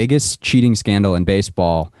think the biggest cheating scandal in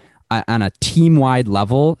baseball on a team-wide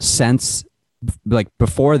level since like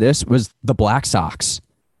before this was the Black Sox.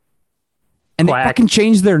 And they fucking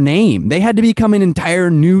changed their name. They had to become an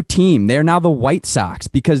entire new team. They're now the White Sox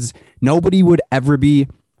because nobody would ever be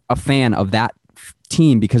a fan of that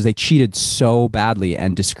team because they cheated so badly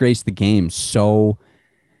and disgraced the game so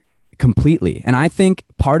completely. And I think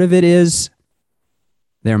part of it is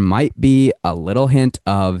there might be a little hint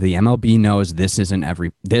of the MLB knows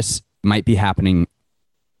this might be happening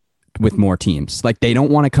with more teams. Like, they don't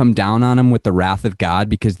want to come down on them with the wrath of God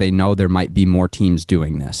because they know there might be more teams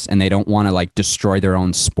doing this, and they don't want to like destroy their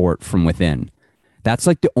own sport from within. That's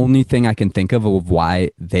like the only thing I can think of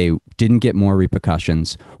why they didn't get more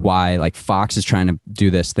repercussions, why like Fox is trying to do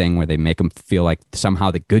this thing where they make them feel like somehow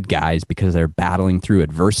the good guys because they're battling through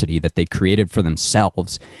adversity that they created for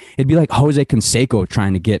themselves. It'd be like Jose Canseco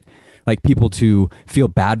trying to get like people to feel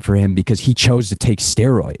bad for him because he chose to take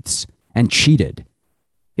steroids and cheated.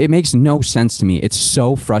 It makes no sense to me. It's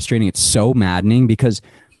so frustrating. It's so maddening because,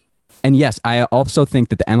 and yes, I also think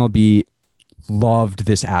that the MLB loved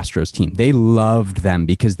this Astros team. They loved them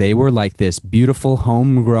because they were like this beautiful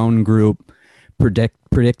homegrown group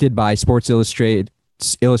predicted by Sports Illustrated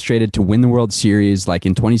to win the World Series like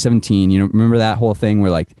in 2017. You know, remember that whole thing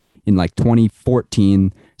where like in like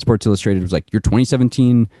 2014, Sports Illustrated was like, your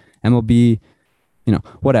 2017 MLB, you know,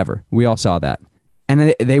 whatever. We all saw that.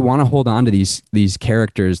 And they want to hold on to these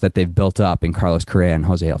characters that they've built up in Carlos Correa and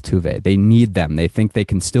Jose Altuve. They need them. They think they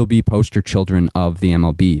can still be poster children of the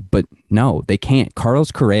MLB, but no, they can't. Carlos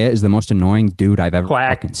Correa is the most annoying dude I've ever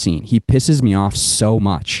fucking seen. He pisses me off so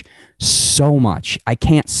much. So much. I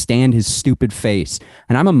can't stand his stupid face.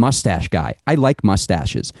 And I'm a mustache guy. I like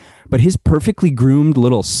mustaches. But his perfectly groomed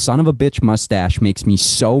little son of a bitch mustache makes me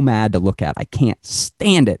so mad to look at. I can't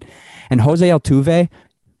stand it. And Jose Altuve,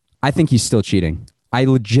 I think he's still cheating. I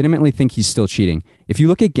legitimately think he's still cheating. If you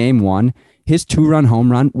look at game one, his 2-run home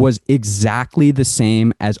run was exactly the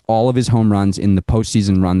same as all of his home runs in the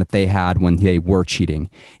postseason run that they had when they were cheating.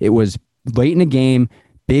 It was late in a game,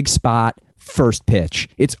 big spot, first pitch.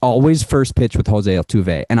 It's always first pitch with Jose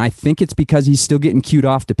Altuve. And I think it's because he's still getting cued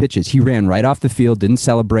off to pitches. He ran right off the field, didn't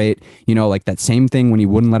celebrate, you know, like that same thing when he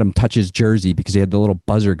wouldn't let him touch his jersey because he had the little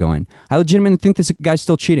buzzer going. I legitimately think this guy's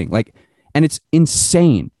still cheating. Like, and it's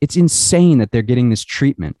insane. It's insane that they're getting this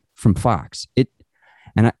treatment from Fox. Take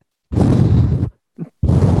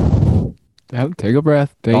a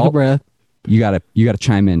breath. Take a breath. You gotta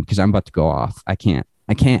chime in because I'm about to go off. I can't.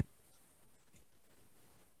 I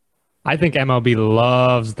think MLB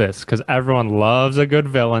loves this because everyone loves a good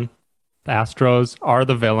villain. The Astros are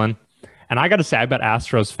the villain. And I got to say, I bet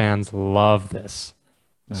Astros fans love this.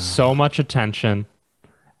 So much attention.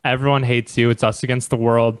 Everyone hates you. It's us against the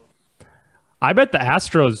world. I bet the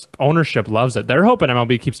Astros ownership loves it. They're hoping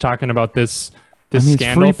MLB keeps talking about this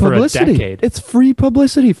scandal for a decade. It's free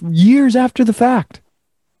publicity years after the fact.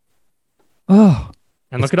 Oh.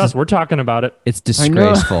 And look at us. We're talking about it. It's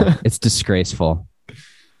disgraceful. It's disgraceful.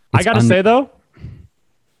 I got to say, though,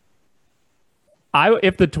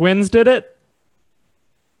 if the Twins did it,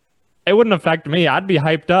 it wouldn't affect me. I'd be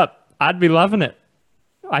hyped up. I'd be loving it.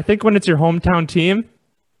 I think when it's your hometown team,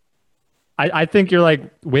 I think you're like,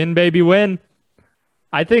 win, baby, win.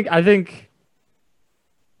 I think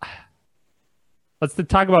let's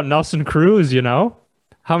talk about Nelson Cruz, you know?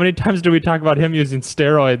 How many times do we talk about him using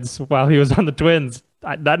steroids while he was on the Twins?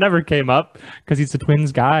 That never came up because he's a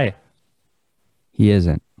Twins guy. He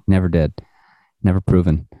isn't. Never did. Never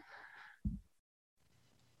proven.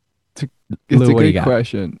 It's a good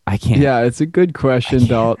question. I can't. Yeah, it's a good question,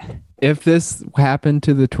 Dalt. If this happened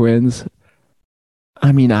to the Twins,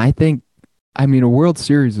 I mean, I think I mean, a World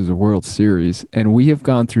Series is a World Series, and we have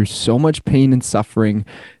gone through so much pain and suffering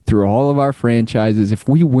through all of our franchises. If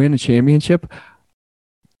we win a championship,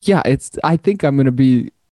 yeah, I think I'm going to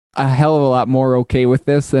be a hell of a lot more okay with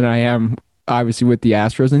this than I am obviously with the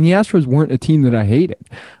Astros. And the Astros weren't a team that I hated.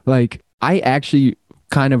 Like, I actually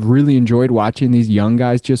kind of really enjoyed watching these young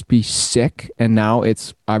guys just be sick, and now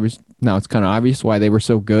it's obvious. Now it's kind of obvious why they were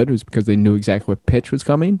so good. It was because they knew exactly what pitch was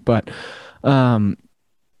coming. But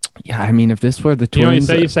yeah, I mean, if this were the Twins,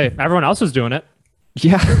 you say everyone else is doing it.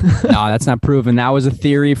 Yeah. No, that's not proven. That was a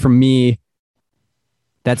theory from me.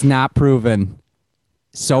 That's not proven.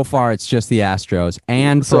 So far, it's just the Astros,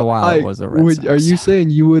 and for a while it was the Red Sox. Are you saying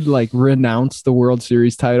you would like renounce the World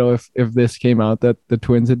Series title if this came out that the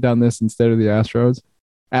Twins had done this instead of the Astros?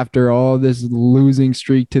 After all this losing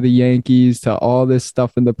streak to the Yankees, to all this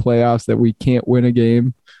stuff in the playoffs that we can't win a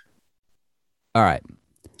game. All right.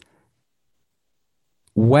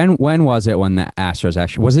 When was it when the Astros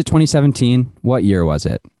actually, was it 2017? What year was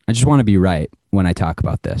it? I just want to be right when I talk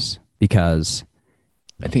about this because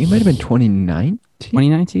I think it might have been 2019.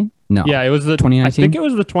 2019? No. Yeah, it was the 2019. I think it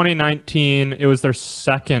was the 2019. It was their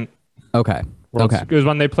second. Okay. It was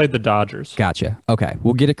when they played the Dodgers. Gotcha. Okay.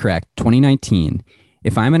 We'll get it correct. 2019.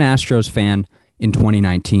 If I'm an Astros fan in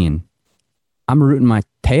 2019, I'm rooting my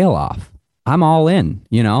tail off. I'm all in,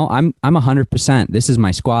 I'm 100%. This is my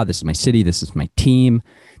squad. This is my city. This is my team.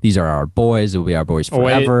 These are our boys. It will be our boys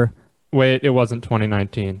forever. Wait, it wasn't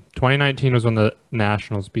 2019. 2019 was when the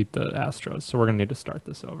Nationals beat the Astros. So we're going to need to start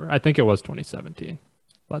this over. I think it was 2017.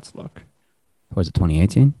 Let's look. Was it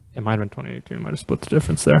 2018? It might have been 2018. Might have split the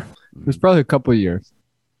difference there. It was probably a couple of years.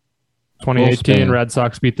 2018, Red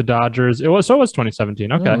Sox beat the Dodgers. It was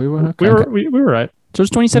 2017. Okay. Oh, we were right. So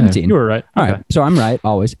it's 2017. Yeah, you were right. All okay. right. So I'm right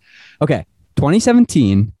always. Okay.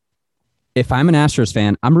 2017. If I'm an Astros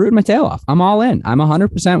fan, I'm rooting my tail off. I'm all in. I'm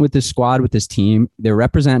 100% with this squad, with this team. They're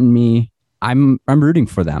representing me. I'm rooting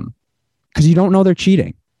for them because you don't know they're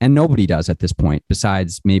cheating, and nobody does at this point,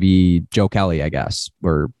 besides maybe Joe Kelly, I guess,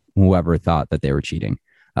 or whoever thought that they were cheating.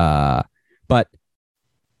 But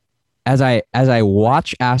as I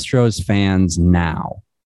watch Astros fans now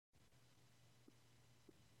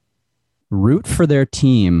root for their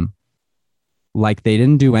team like they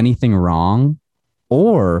didn't do anything wrong,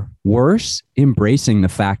 or worse, embracing the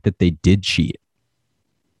fact that they did cheat.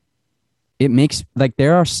 It makes like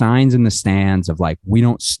there are signs in the stands of like, we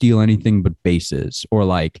don't steal anything but bases, or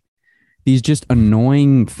like these just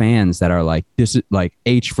annoying fans that are like, this is like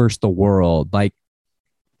H versus the world. Like,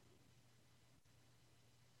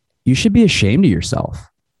 you should be ashamed of yourself.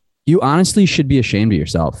 You honestly should be ashamed of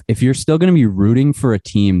yourself if you're still going to be rooting for a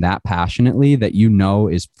team that passionately that you know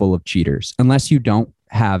is full of cheaters, unless you don't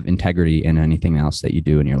have integrity in anything else that you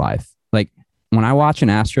do in your life. Like when I watch an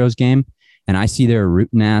Astros game and I see their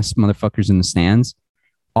rootin' ass motherfuckers in the stands,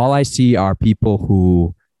 all I see are people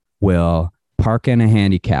who will park in a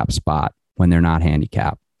handicap spot when they're not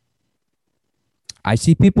handicapped. I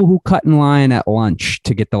see people who cut in line at lunch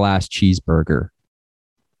to get the last cheeseburger.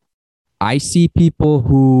 I see people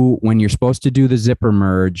who, when you're supposed to do the zipper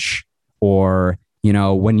merge, or,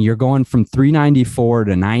 when you're going from 394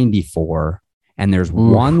 to 94, and there's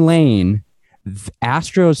one lane,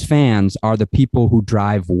 Astros fans are the people who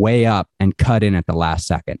drive way up and cut in at the last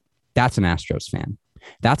second. That's an Astros fan.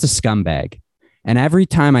 That's a scumbag. And every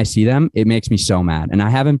time I see them, it makes me so mad. And I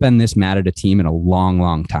haven't been this mad at a team in a long,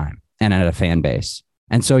 long time, and at a fan base.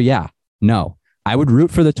 And so, yeah, no, I would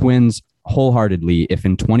root for the Twins wholeheartedly if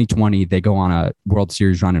in 2020 they go on a World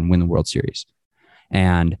Series run and win the World Series.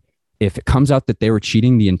 And if it comes out that they were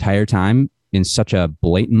cheating the entire time in such a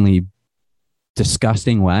blatantly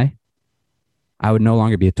disgusting way, I would no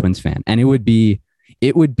longer be a Twins fan. And it would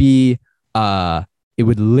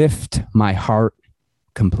lift my heart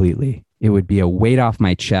completely. It would be a weight off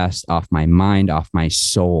my chest, off my mind, off my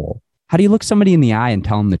soul. How do you look somebody in the eye and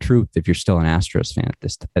tell them the truth if you're still an Astros fan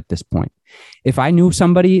at this point? If I knew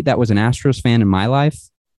somebody that was an Astros fan in my life,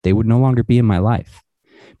 they would no longer be in my life,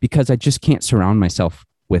 because I just can't surround myself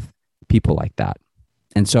with people like that.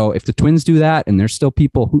 And so if the Twins do that and there's still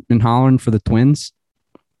people hooting and hollering for the Twins,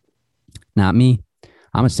 not me.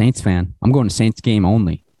 I'm a Saints fan. I'm going to Saints game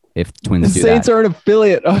only if the Twins do that. The Saints are an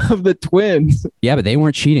affiliate of the Twins. Yeah, but they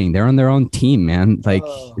weren't cheating. They're on their own team, man. Like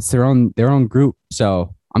it's their own group.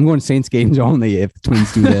 So I'm going to Saints games only if the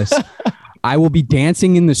Twins do this. I will be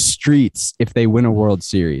dancing in the streets if they win a World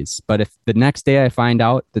Series. But if the next day I find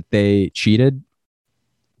out that they cheated,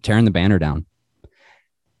 tearing the banner down.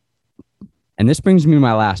 And this brings me to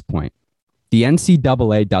my last point. The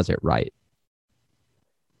NCAA does it right.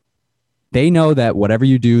 They know that whatever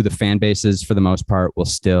you do, the fan bases, for the most part, will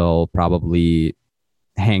still probably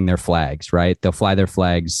hang their flags, right? They'll fly their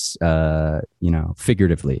flags,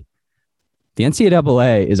 figuratively. The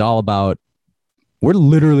NCAA is all about, we're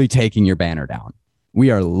literally taking your banner down.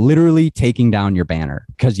 We are literally taking down your banner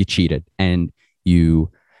because you cheated and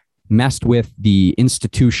you messed with the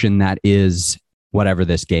institution that is whatever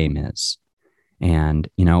this game is. And,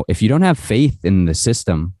 if you don't have faith in the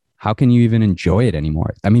system, how can you even enjoy it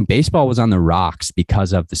anymore? I mean, baseball was on the rocks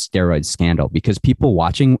because of the steroid scandal, because people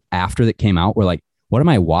watching after that came out were like, what am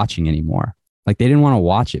I watching anymore? Like, they didn't want to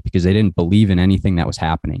watch it because they didn't believe in anything that was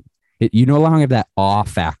happening. You no longer have that awe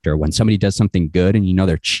factor when somebody does something good and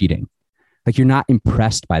they're cheating. Like, you're not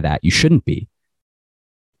impressed by that. You shouldn't be.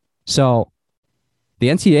 So the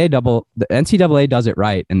NCAA does it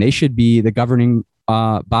right, and they should be the governing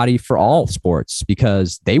body for all sports,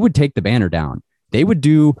 because they would take the banner down. They would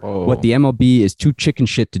do what the MLB is too chicken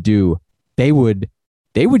shit to do. They would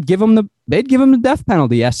give them the death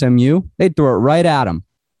penalty. SMU, they'd throw it right at them.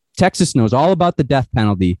 Texas knows all about the death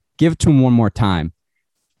penalty. Give it to them one more time.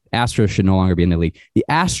 Astros should no longer be in the league. The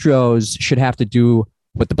Astros should have to do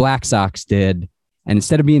what the Black Sox did, and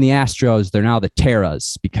instead of being the Astros, they're now the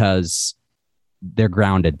Terras, because they're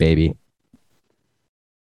grounded, baby.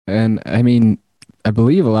 And I mean, I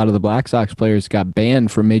believe a lot of the Black Sox players got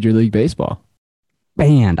banned from Major League Baseball.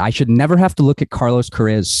 Banned. I should never have to look at Carlos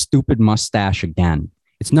Correa's stupid mustache again.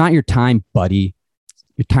 It's not your time, buddy.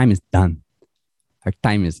 Your time is done. Our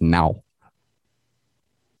time is now.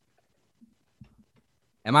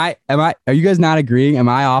 Are you guys not agreeing? Am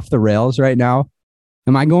I off the rails right now?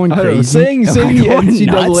 Am I going crazy? Saying the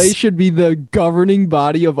NCAA should be the governing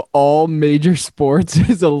body of all major sports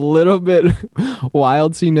is a little bit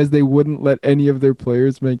wild, seeing as they wouldn't let any of their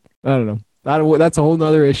players make. I don't know. That's a whole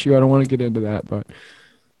nother issue. I don't want to get into that, but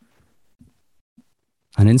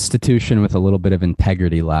an institution with a little bit of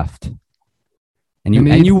integrity left, and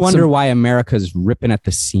you wonder why America's ripping at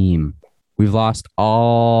the seam. We've lost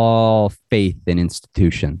all faith in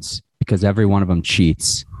institutions because every one of them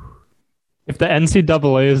cheats. If the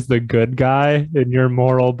NCAA is the good guy in your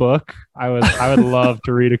moral book, I would love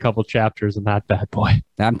to read a couple chapters in that bad boy.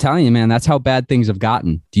 I'm telling you, man, that's how bad things have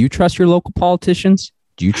gotten. Do you trust your local politicians?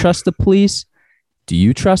 Do you trust the police? Do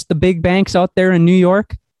you trust the big banks out there in New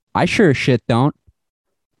York? I sure as shit don't.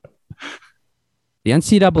 The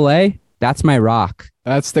NCAA, that's my rock.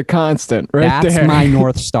 That's the constant, right? That's there. my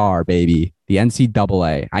North Star, baby. The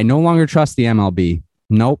NCAA. I no longer trust the MLB.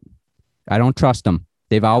 Nope. I don't trust them.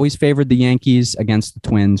 They've always favored the Yankees against the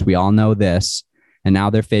Twins. We all know this. And now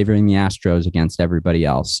they're favoring the Astros against everybody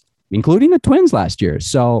else, including the Twins last year.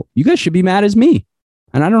 So you guys should be mad as me.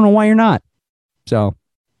 And I don't know why you're not. So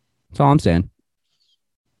that's all I'm saying.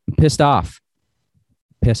 I'm pissed off.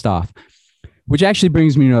 Which actually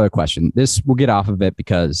brings me to another question. We'll get off of it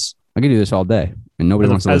because I can do this all day and nobody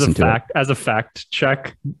wants to listen to it. As a fact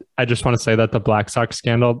check, I just want to say that the Black Sox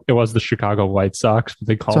scandal, it was the Chicago White Sox, but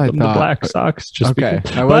they called them the Black Sox. Just okay.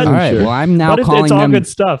 Because, all right. Well, I'm now calling it's all them good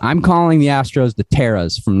stuff. I'm calling the Astros the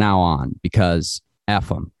Terras from now on because F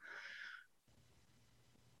them.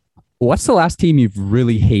 What's the last team you've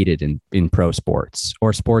really hated in pro sports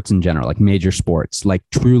or sports in general, like major sports, like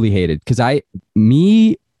truly hated? Because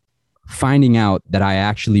me finding out that I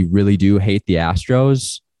actually really do hate the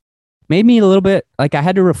Astros made me a little bit like I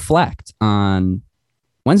had to reflect on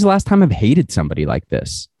when's the last time I've hated somebody like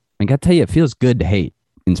this. I gotta tell you, it feels good to hate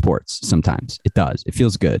in sports. Sometimes it does. It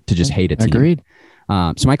feels good to just hate a team. Agreed.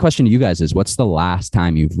 So my question to you guys is, what's the last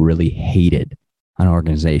time you've really hated an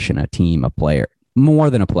organization, a team, a player, more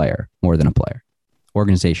than a player,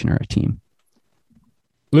 organization or a team?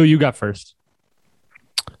 Lou, you got first.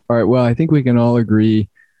 All right. Well, I think we can all agree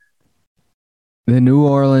the New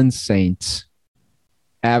Orleans Saints.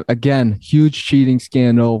 Again, huge cheating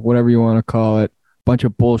scandal, whatever you want to call it. Bunch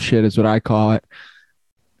of bullshit is what I call it.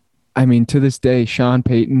 I mean, to this day, Sean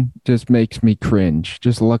Payton just makes me cringe.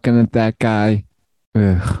 Just looking at that guy.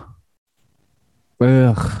 Ugh.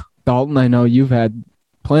 Dalton, I know you've had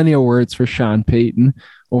plenty of words for Sean Payton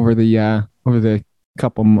over the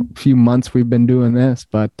few months we've been doing this,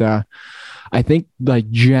 but I think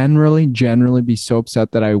like generally be so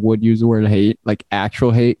upset that I would use the word hate, like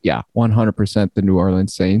actual hate. Yeah, 100% the New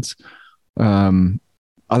Orleans Saints.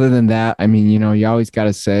 Other than that, I mean, you always got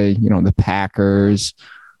to say, the Packers.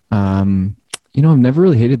 I've never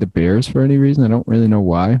really hated the Bears for any reason. I don't really know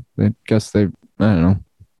why. I guess I don't know.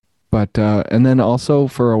 But and then also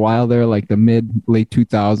for a while there, like the late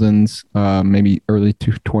 2000s, maybe early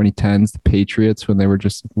 2010s, the Patriots, when they were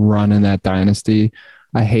just running that dynasty.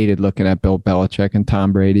 I hated looking at Bill Belichick and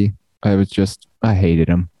Tom Brady. I hated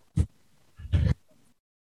them.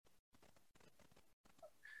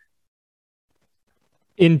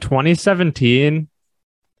 In 2017,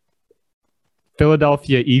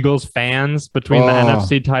 Philadelphia Eagles fans between the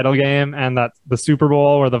NFC title game and the Super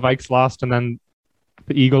Bowl where the Vikes lost and then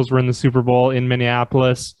the Eagles were in the Super Bowl in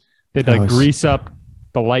Minneapolis. They'd grease up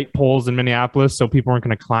the light poles in Minneapolis so people weren't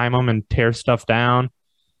going to climb them and tear stuff down.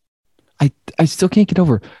 I still can't get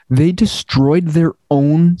over. They destroyed their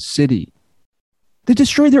own city. They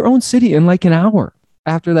destroyed their own city in like an hour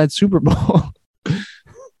after that Super Bowl.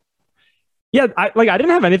 Yeah, I didn't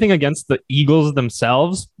have anything against the Eagles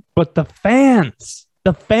themselves, but the fans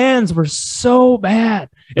were so bad.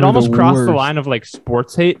 It almost crossed the line of like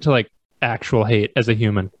sports hate to like actual hate as a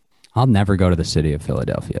human. I'll never go to the city of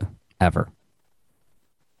Philadelphia, ever.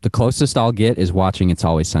 The closest I'll get is watching It's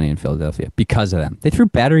Always Sunny in Philadelphia because of them. They threw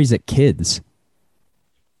batteries at kids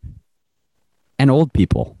and old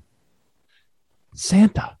people.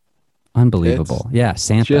 Santa. Unbelievable. Yeah,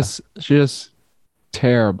 Santa. Just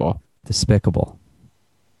terrible. Despicable.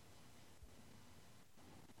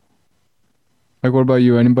 Like, what about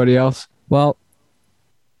you? Anybody else? Well,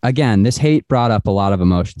 again, this hate brought up a lot of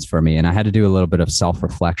emotions for me, and I had to do a little bit of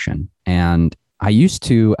self-reflection. And I used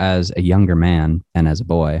to, as a younger man and as a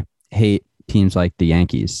boy, hate teams like the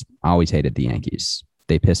Yankees. I always hated the Yankees.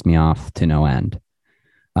 They pissed me off to no end.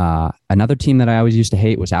 Another team that I always used to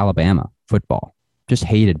hate was Alabama football. Just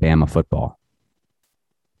hated Bama football.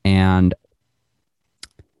 And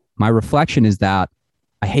my reflection is that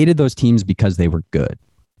I hated those teams because they were good.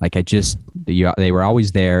 Like they were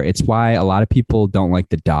always there. It's why a lot of people don't like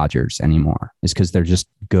the Dodgers anymore. It's because they're just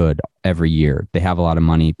good every year. They have a lot of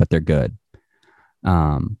money, but they're good.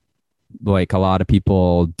 Like a lot of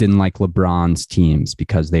people didn't like LeBron's teams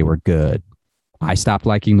because they were good. I stopped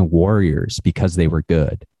liking the Warriors because they were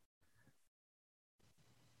good.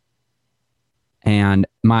 And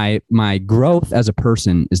my growth as a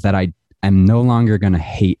person is that I am no longer going to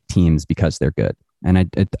hate teams because they're good. And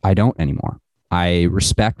I don't anymore. I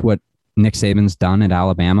respect what Nick Saban's done at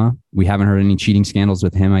Alabama. We haven't heard any cheating scandals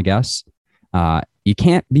with him, I guess. You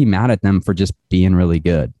can't be mad at them for just being really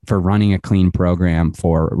good, for running a clean program,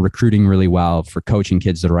 for recruiting really well, for coaching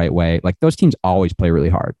kids the right way. Like those teams always play really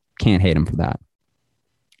hard. Can't hate them for that.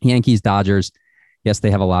 Yankees, Dodgers, yes,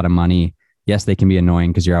 they have a lot of money. Yes, they can be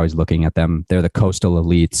annoying because you're always looking at them. They're the coastal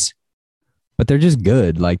elites, but they're just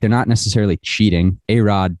good. Like they're not necessarily cheating.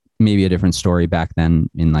 A-Rod, maybe a different story back then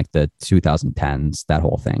in like the 2010s, that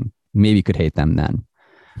whole thing. Maybe could hate them then.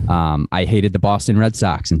 I hated the Boston Red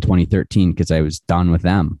Sox in 2013 because I was done with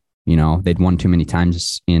them. You know, they'd won too many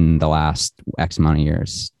times in the last X amount of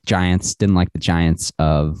years. Giants, didn't like the Giants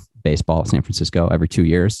of baseball, San Francisco, every 2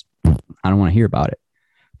 years. I don't want to hear about it.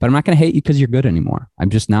 But I'm not going to hate you because you're good anymore. I'm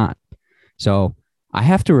just not. So I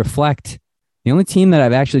have to reflect. The only team that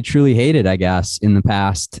I've actually truly hated, I guess, in the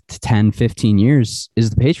past 10, 15 years is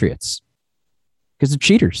the Patriots because of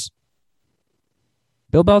cheaters.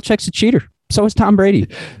 Bill Belichick's a cheater. So is Tom Brady.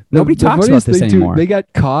 Nobody talks about this anymore. They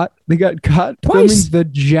got caught filming the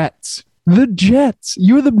Jets. The Jets.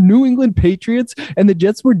 You're the New England Patriots, and the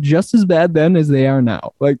Jets were just as bad then as they are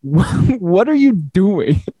now. Like, what are you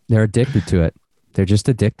doing? They're addicted to it. They're just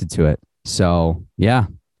addicted to it. So, yeah,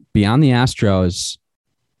 beyond the Astros,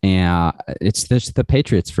 it's just the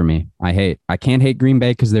Patriots for me. I can't hate Green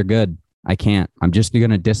Bay because they're good. I can't. I'm just going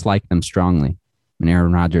to dislike them strongly. And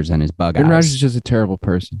Aaron Rodgers and his bug eyes. Aaron Rodgers is just a terrible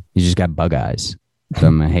person. He's just got bug eyes. So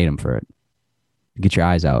I'm going to hate him for it. Get your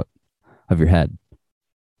eyes out of your head.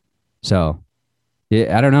 So,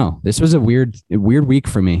 yeah, I don't know. This was a weird week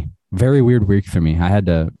for me. Very weird week for me.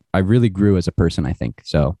 I really grew as a person, I think.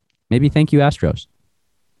 So maybe thank you, Astros.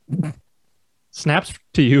 Snaps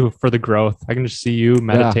to you for the growth. I can just see you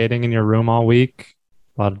meditating in your room all week.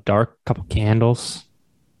 A lot of dark, couple candles.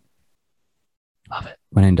 Love it.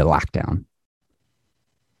 Went into lockdown.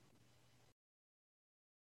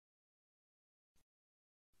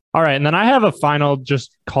 All right, and then I have a final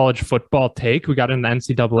just college football take. We got into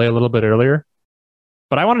NCAA a little bit earlier,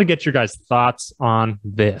 but I wanted to get your guys' thoughts on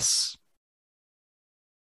this.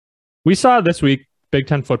 We saw this week, Big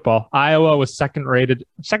Ten football. Iowa was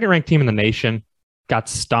second-ranked team in the nation, got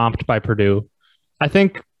stomped by Purdue. I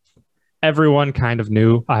think everyone kind of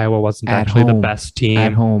knew Iowa wasn't actually the best team.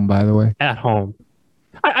 At home, by the way. At home.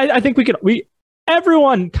 I think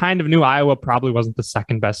everyone kind of knew Iowa probably wasn't the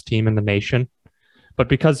second best team in the nation. But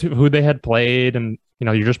because of who they had played and,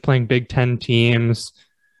 you're just playing Big Ten teams,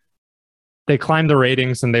 they climbed the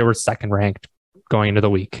ratings and they were second ranked going into the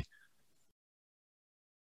week.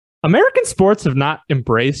 American sports have not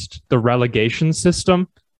embraced the relegation system.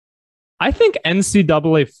 I think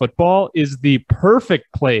NCAA football is the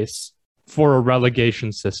perfect place for a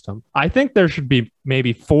relegation system. I think there should be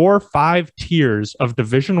maybe 4 or 5 tiers of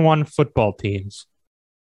Division I football teams.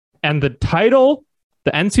 And the title,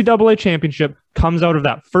 the NCAA championship, comes out of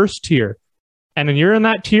that first tier. And when you're in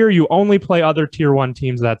that tier, you only play other tier 1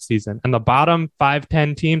 teams that season. And the bottom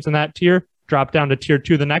 5-10 teams in that tier drop down to tier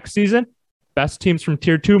 2 the next season. Best teams from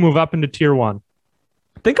tier 2 move up into tier 1.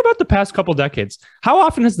 Think about the past couple decades. How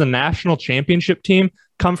often has the national championship team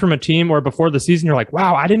come from a team where before the season you're like,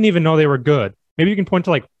 wow, I didn't even know they were good? Maybe you can point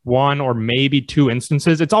to like 1 or maybe 2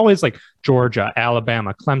 instances. It's always like Georgia,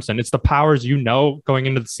 Alabama, Clemson. It's the powers going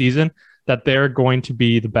into the season that they're going to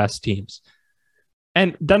be the best teams.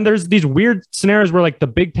 And then there's these weird scenarios where like the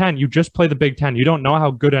Big Ten, you just play the Big Ten. You don't know how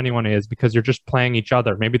good anyone is because you're just playing each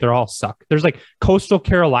other. Maybe they're all suck. There's like Coastal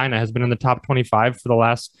Carolina has been in the top 25 for the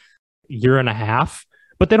last year and a half,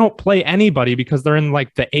 but they don't play anybody because they're in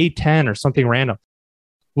like the A10 or something random.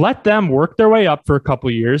 Let them work their way up for a couple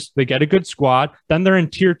years. They get a good squad. Then they're in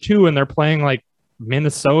tier 2 and they're playing like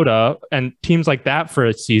Minnesota and teams like that for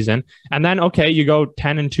a season. And then, okay, you go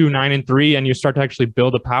 10-2, 9-3, and you start to actually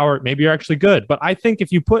build a power. Maybe you're actually good. But I think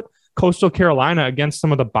if you put Coastal Carolina against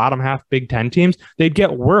some of the bottom half Big Ten teams, they'd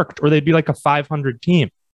get worked or they'd be like a 500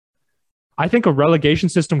 team. I think a relegation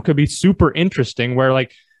system could be super interesting where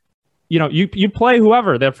like, you play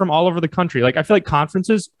whoever. They're from all over the country. Like I feel like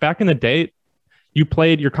conferences back in the day, you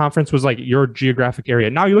played, your conference was like your geographic area.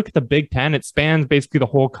 Now you look at the Big Ten, it spans basically the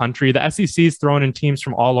whole country. The SEC is throwing in teams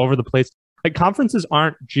from all over the place. Like conferences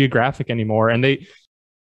aren't geographic anymore, and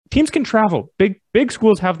teams can travel. Big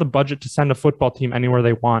schools have the budget to send a football team anywhere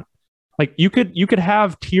they want. Like you could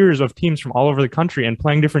have tiers of teams from all over the country and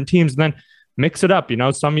playing different teams, and then mix it up.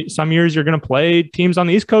 Some years you're going to play teams on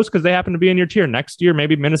the East Coast because they happen to be in your tier. Next year,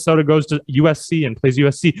 maybe Minnesota goes to USC and plays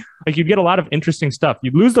USC. Like you get a lot of interesting stuff.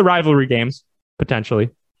 You lose the rivalry games potentially,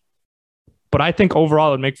 but I think overall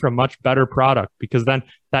it would make for a much better product because then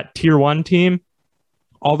that tier 1 team,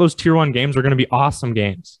 all those tier 1 games are going to be awesome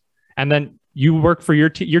games. And then you work for your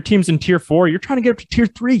teams in tier 4. You're trying to get up to tier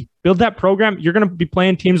 3, build that program. You're going to be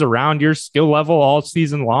playing teams around your skill level all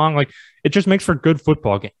season long. Like it just makes for good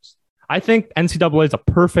football games. I think NCAA is a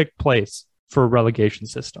perfect place for a relegation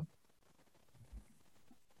system.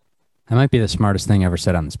 That might be the smartest thing ever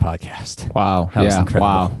said on this podcast. Wow. That was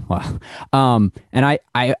incredible. Wow. And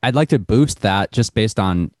I'd like to boost that just based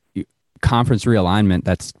on conference realignment.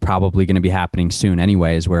 That's probably going to be happening soon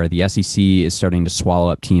anyways, where the SEC is starting to swallow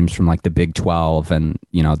up teams from like the Big 12 and,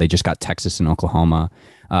 they just got Texas and Oklahoma.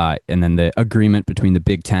 And then the agreement between the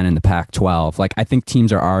Big 10 and the Pac 12. Like I think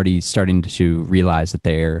teams are already starting to realize that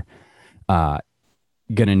they're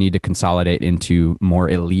going to need to consolidate into more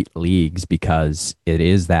elite leagues because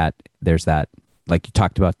there's that, like you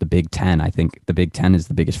talked about the Big Ten. I think the Big Ten is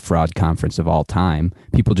the biggest fraud conference of all time.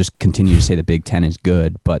 People just continue to say the Big Ten is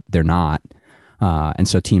good, but they're not. And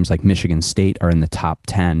so teams like Michigan State are in the top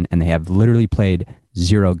 10 and they have literally played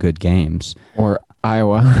 0 good games. Or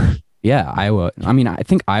Iowa. Yeah, Iowa. I mean, I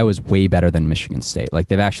think Iowa's way better than Michigan State. Like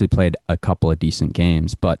they've actually played a couple of decent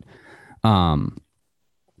games, but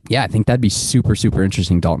yeah, I think that'd be super, super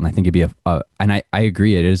interesting, Dalton. I think it'd be and I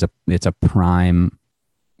agree. It's a prime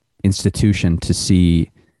institution to see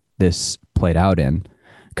this played out in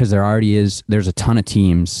because there's a ton of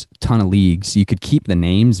teams, ton of leagues. You could keep the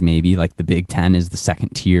names maybe like the Big Ten is the second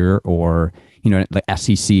tier or, the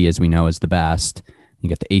SEC as we know is the best. You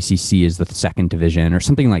get the ACC is the second division or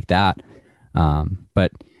something like that.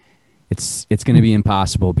 But it's going to be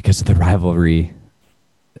impossible because of the rivalry.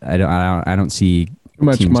 I don't see too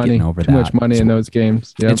much money in those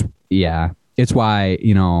games. Yep. It's why,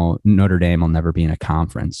 Notre Dame will never be in a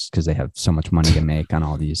conference because they have so much money to make on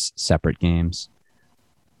all these separate games.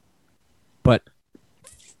 But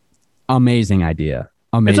amazing idea.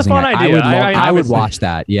 Amazing. It's a fun idea. I would watch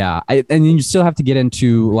that. Yeah. And you still have to get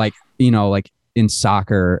into like in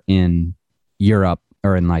soccer in Europe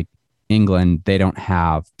or in like England, they don't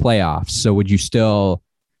have playoffs. So would you still,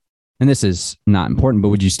 and this is not important, but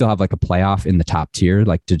would you still have like a playoff in the top tier,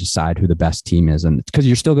 like to decide who the best team is? And because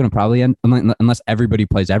you're still going to probably end, unless everybody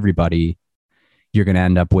plays everybody, you're going to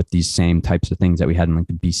end up with these same types of things that we had in like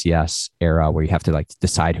the BCS era where you have to like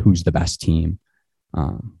decide who's the best team.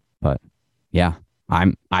 But yeah,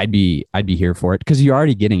 I'd be here for it because you're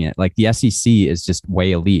already getting it. Like the SEC is just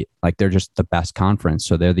way elite. Like they're just the best conference.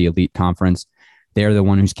 So they're the elite conference. They're the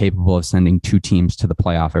one who's capable of sending 2 teams to the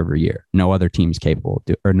playoff every year. No other team's capable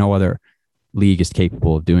or no other league is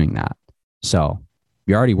capable of doing that. So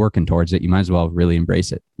you're already working towards it. You might as well really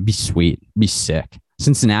embrace it. It'd be sweet. It'd be sick.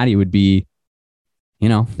 Cincinnati would be,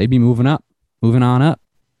 they'd be moving on up.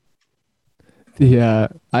 Yeah,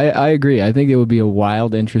 I agree. I think it would be a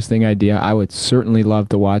wild, interesting idea. I would certainly love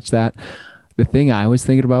to watch that. The thing I was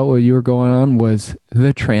thinking about while you were going on was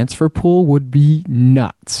the transfer pool would be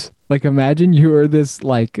nuts. Like, imagine you were this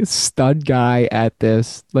like stud guy at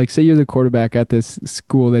this, like, say you're the quarterback at this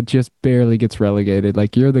school that just barely gets relegated.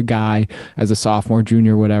 Like, you're the guy as a sophomore,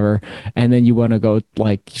 junior, whatever, and then you want to go,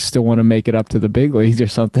 like, you still want to make it up to the big leagues or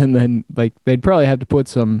something. Then, like, they'd probably have to put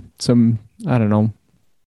some, I don't know,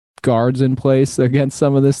 guards in place against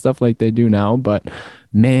some of this stuff like they do now. But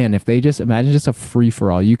man, if they just imagine just a free for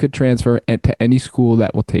all, you could transfer to any school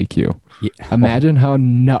that will take you. Yeah. Imagine how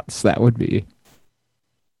nuts that would be.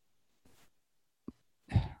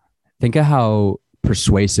 Think of how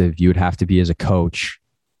persuasive you would have to be as a coach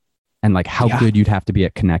and like how good you'd have to be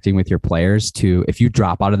at connecting with your players to, if you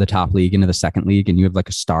drop out of the top league into the second league and you have like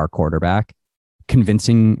a star quarterback,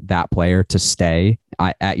 convincing that player to stay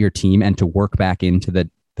at your team and to work back into the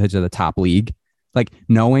top league, like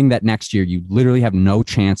knowing that next year you literally have no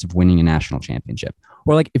chance of winning a national championship.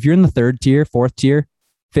 Or like if you're in the third tier, fourth tier,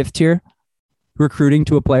 fifth tier, recruiting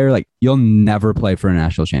to a player, like you'll never play for a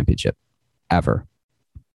national championship ever.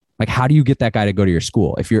 Like, how do you get that guy to go to your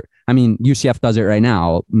school? If you're, I mean, UCF does it right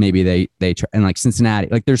now. Maybe they try, and like Cincinnati,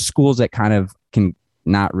 like there's schools that kind of can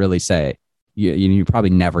not really say you're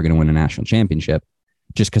probably never going to win a national championship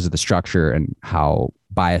just because of the structure and how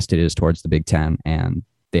biased it is towards the Big Ten and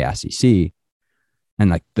the SEC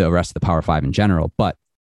and like the rest of the Power Five in general. But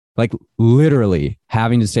like literally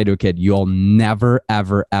having to say to a kid, you'll never,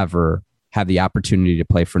 ever, ever have the opportunity to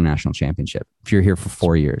play for a national championship. If you're here for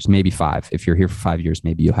 4 years, maybe 5. If you're here for 5 years,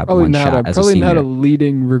 maybe you'll have one shot as a senior. Probably not a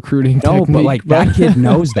leading recruiting technique. No, but like that kid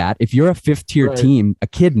knows that. If you're a fifth tier team, a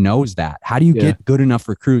kid knows that. How do you get good enough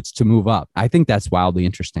recruits to move up? I think that's wildly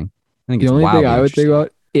interesting. I think the only thing I would think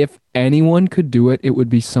about, if anyone could do it, it would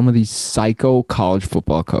be some of these psycho college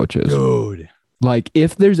football coaches. Dude. Like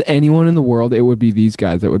if there's anyone in the world, it would be these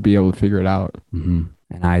guys that would be able to figure it out. Mm-hmm.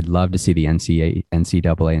 And I'd love to see the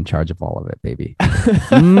NCAA in charge of all of it, baby.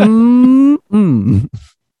 I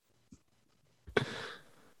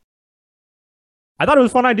thought it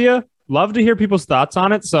was a fun idea. Love to hear people's thoughts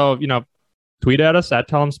on it. So, tweet at us at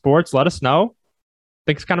Tell 'em Sports. Let us know.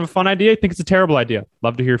 Think it's kind of a fun idea. Think it's a terrible idea.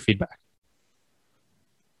 Love to hear feedback.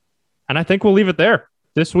 And I think we'll leave it there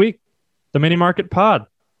this week. The Mini Market Pod.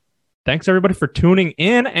 Thanks everybody for tuning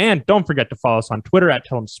in. And don't forget to follow us on Twitter at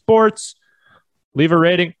Tell 'em Sports. Leave a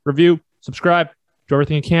rating, review, subscribe, do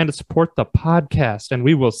everything you can to support the podcast, and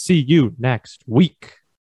we will see you next week.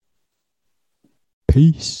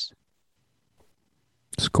 Peace.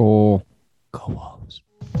 Skol. Go Wolves.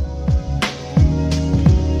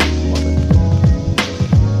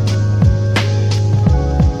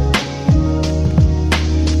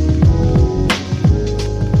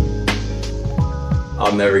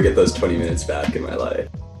 I'll never get those 20 minutes back in my life.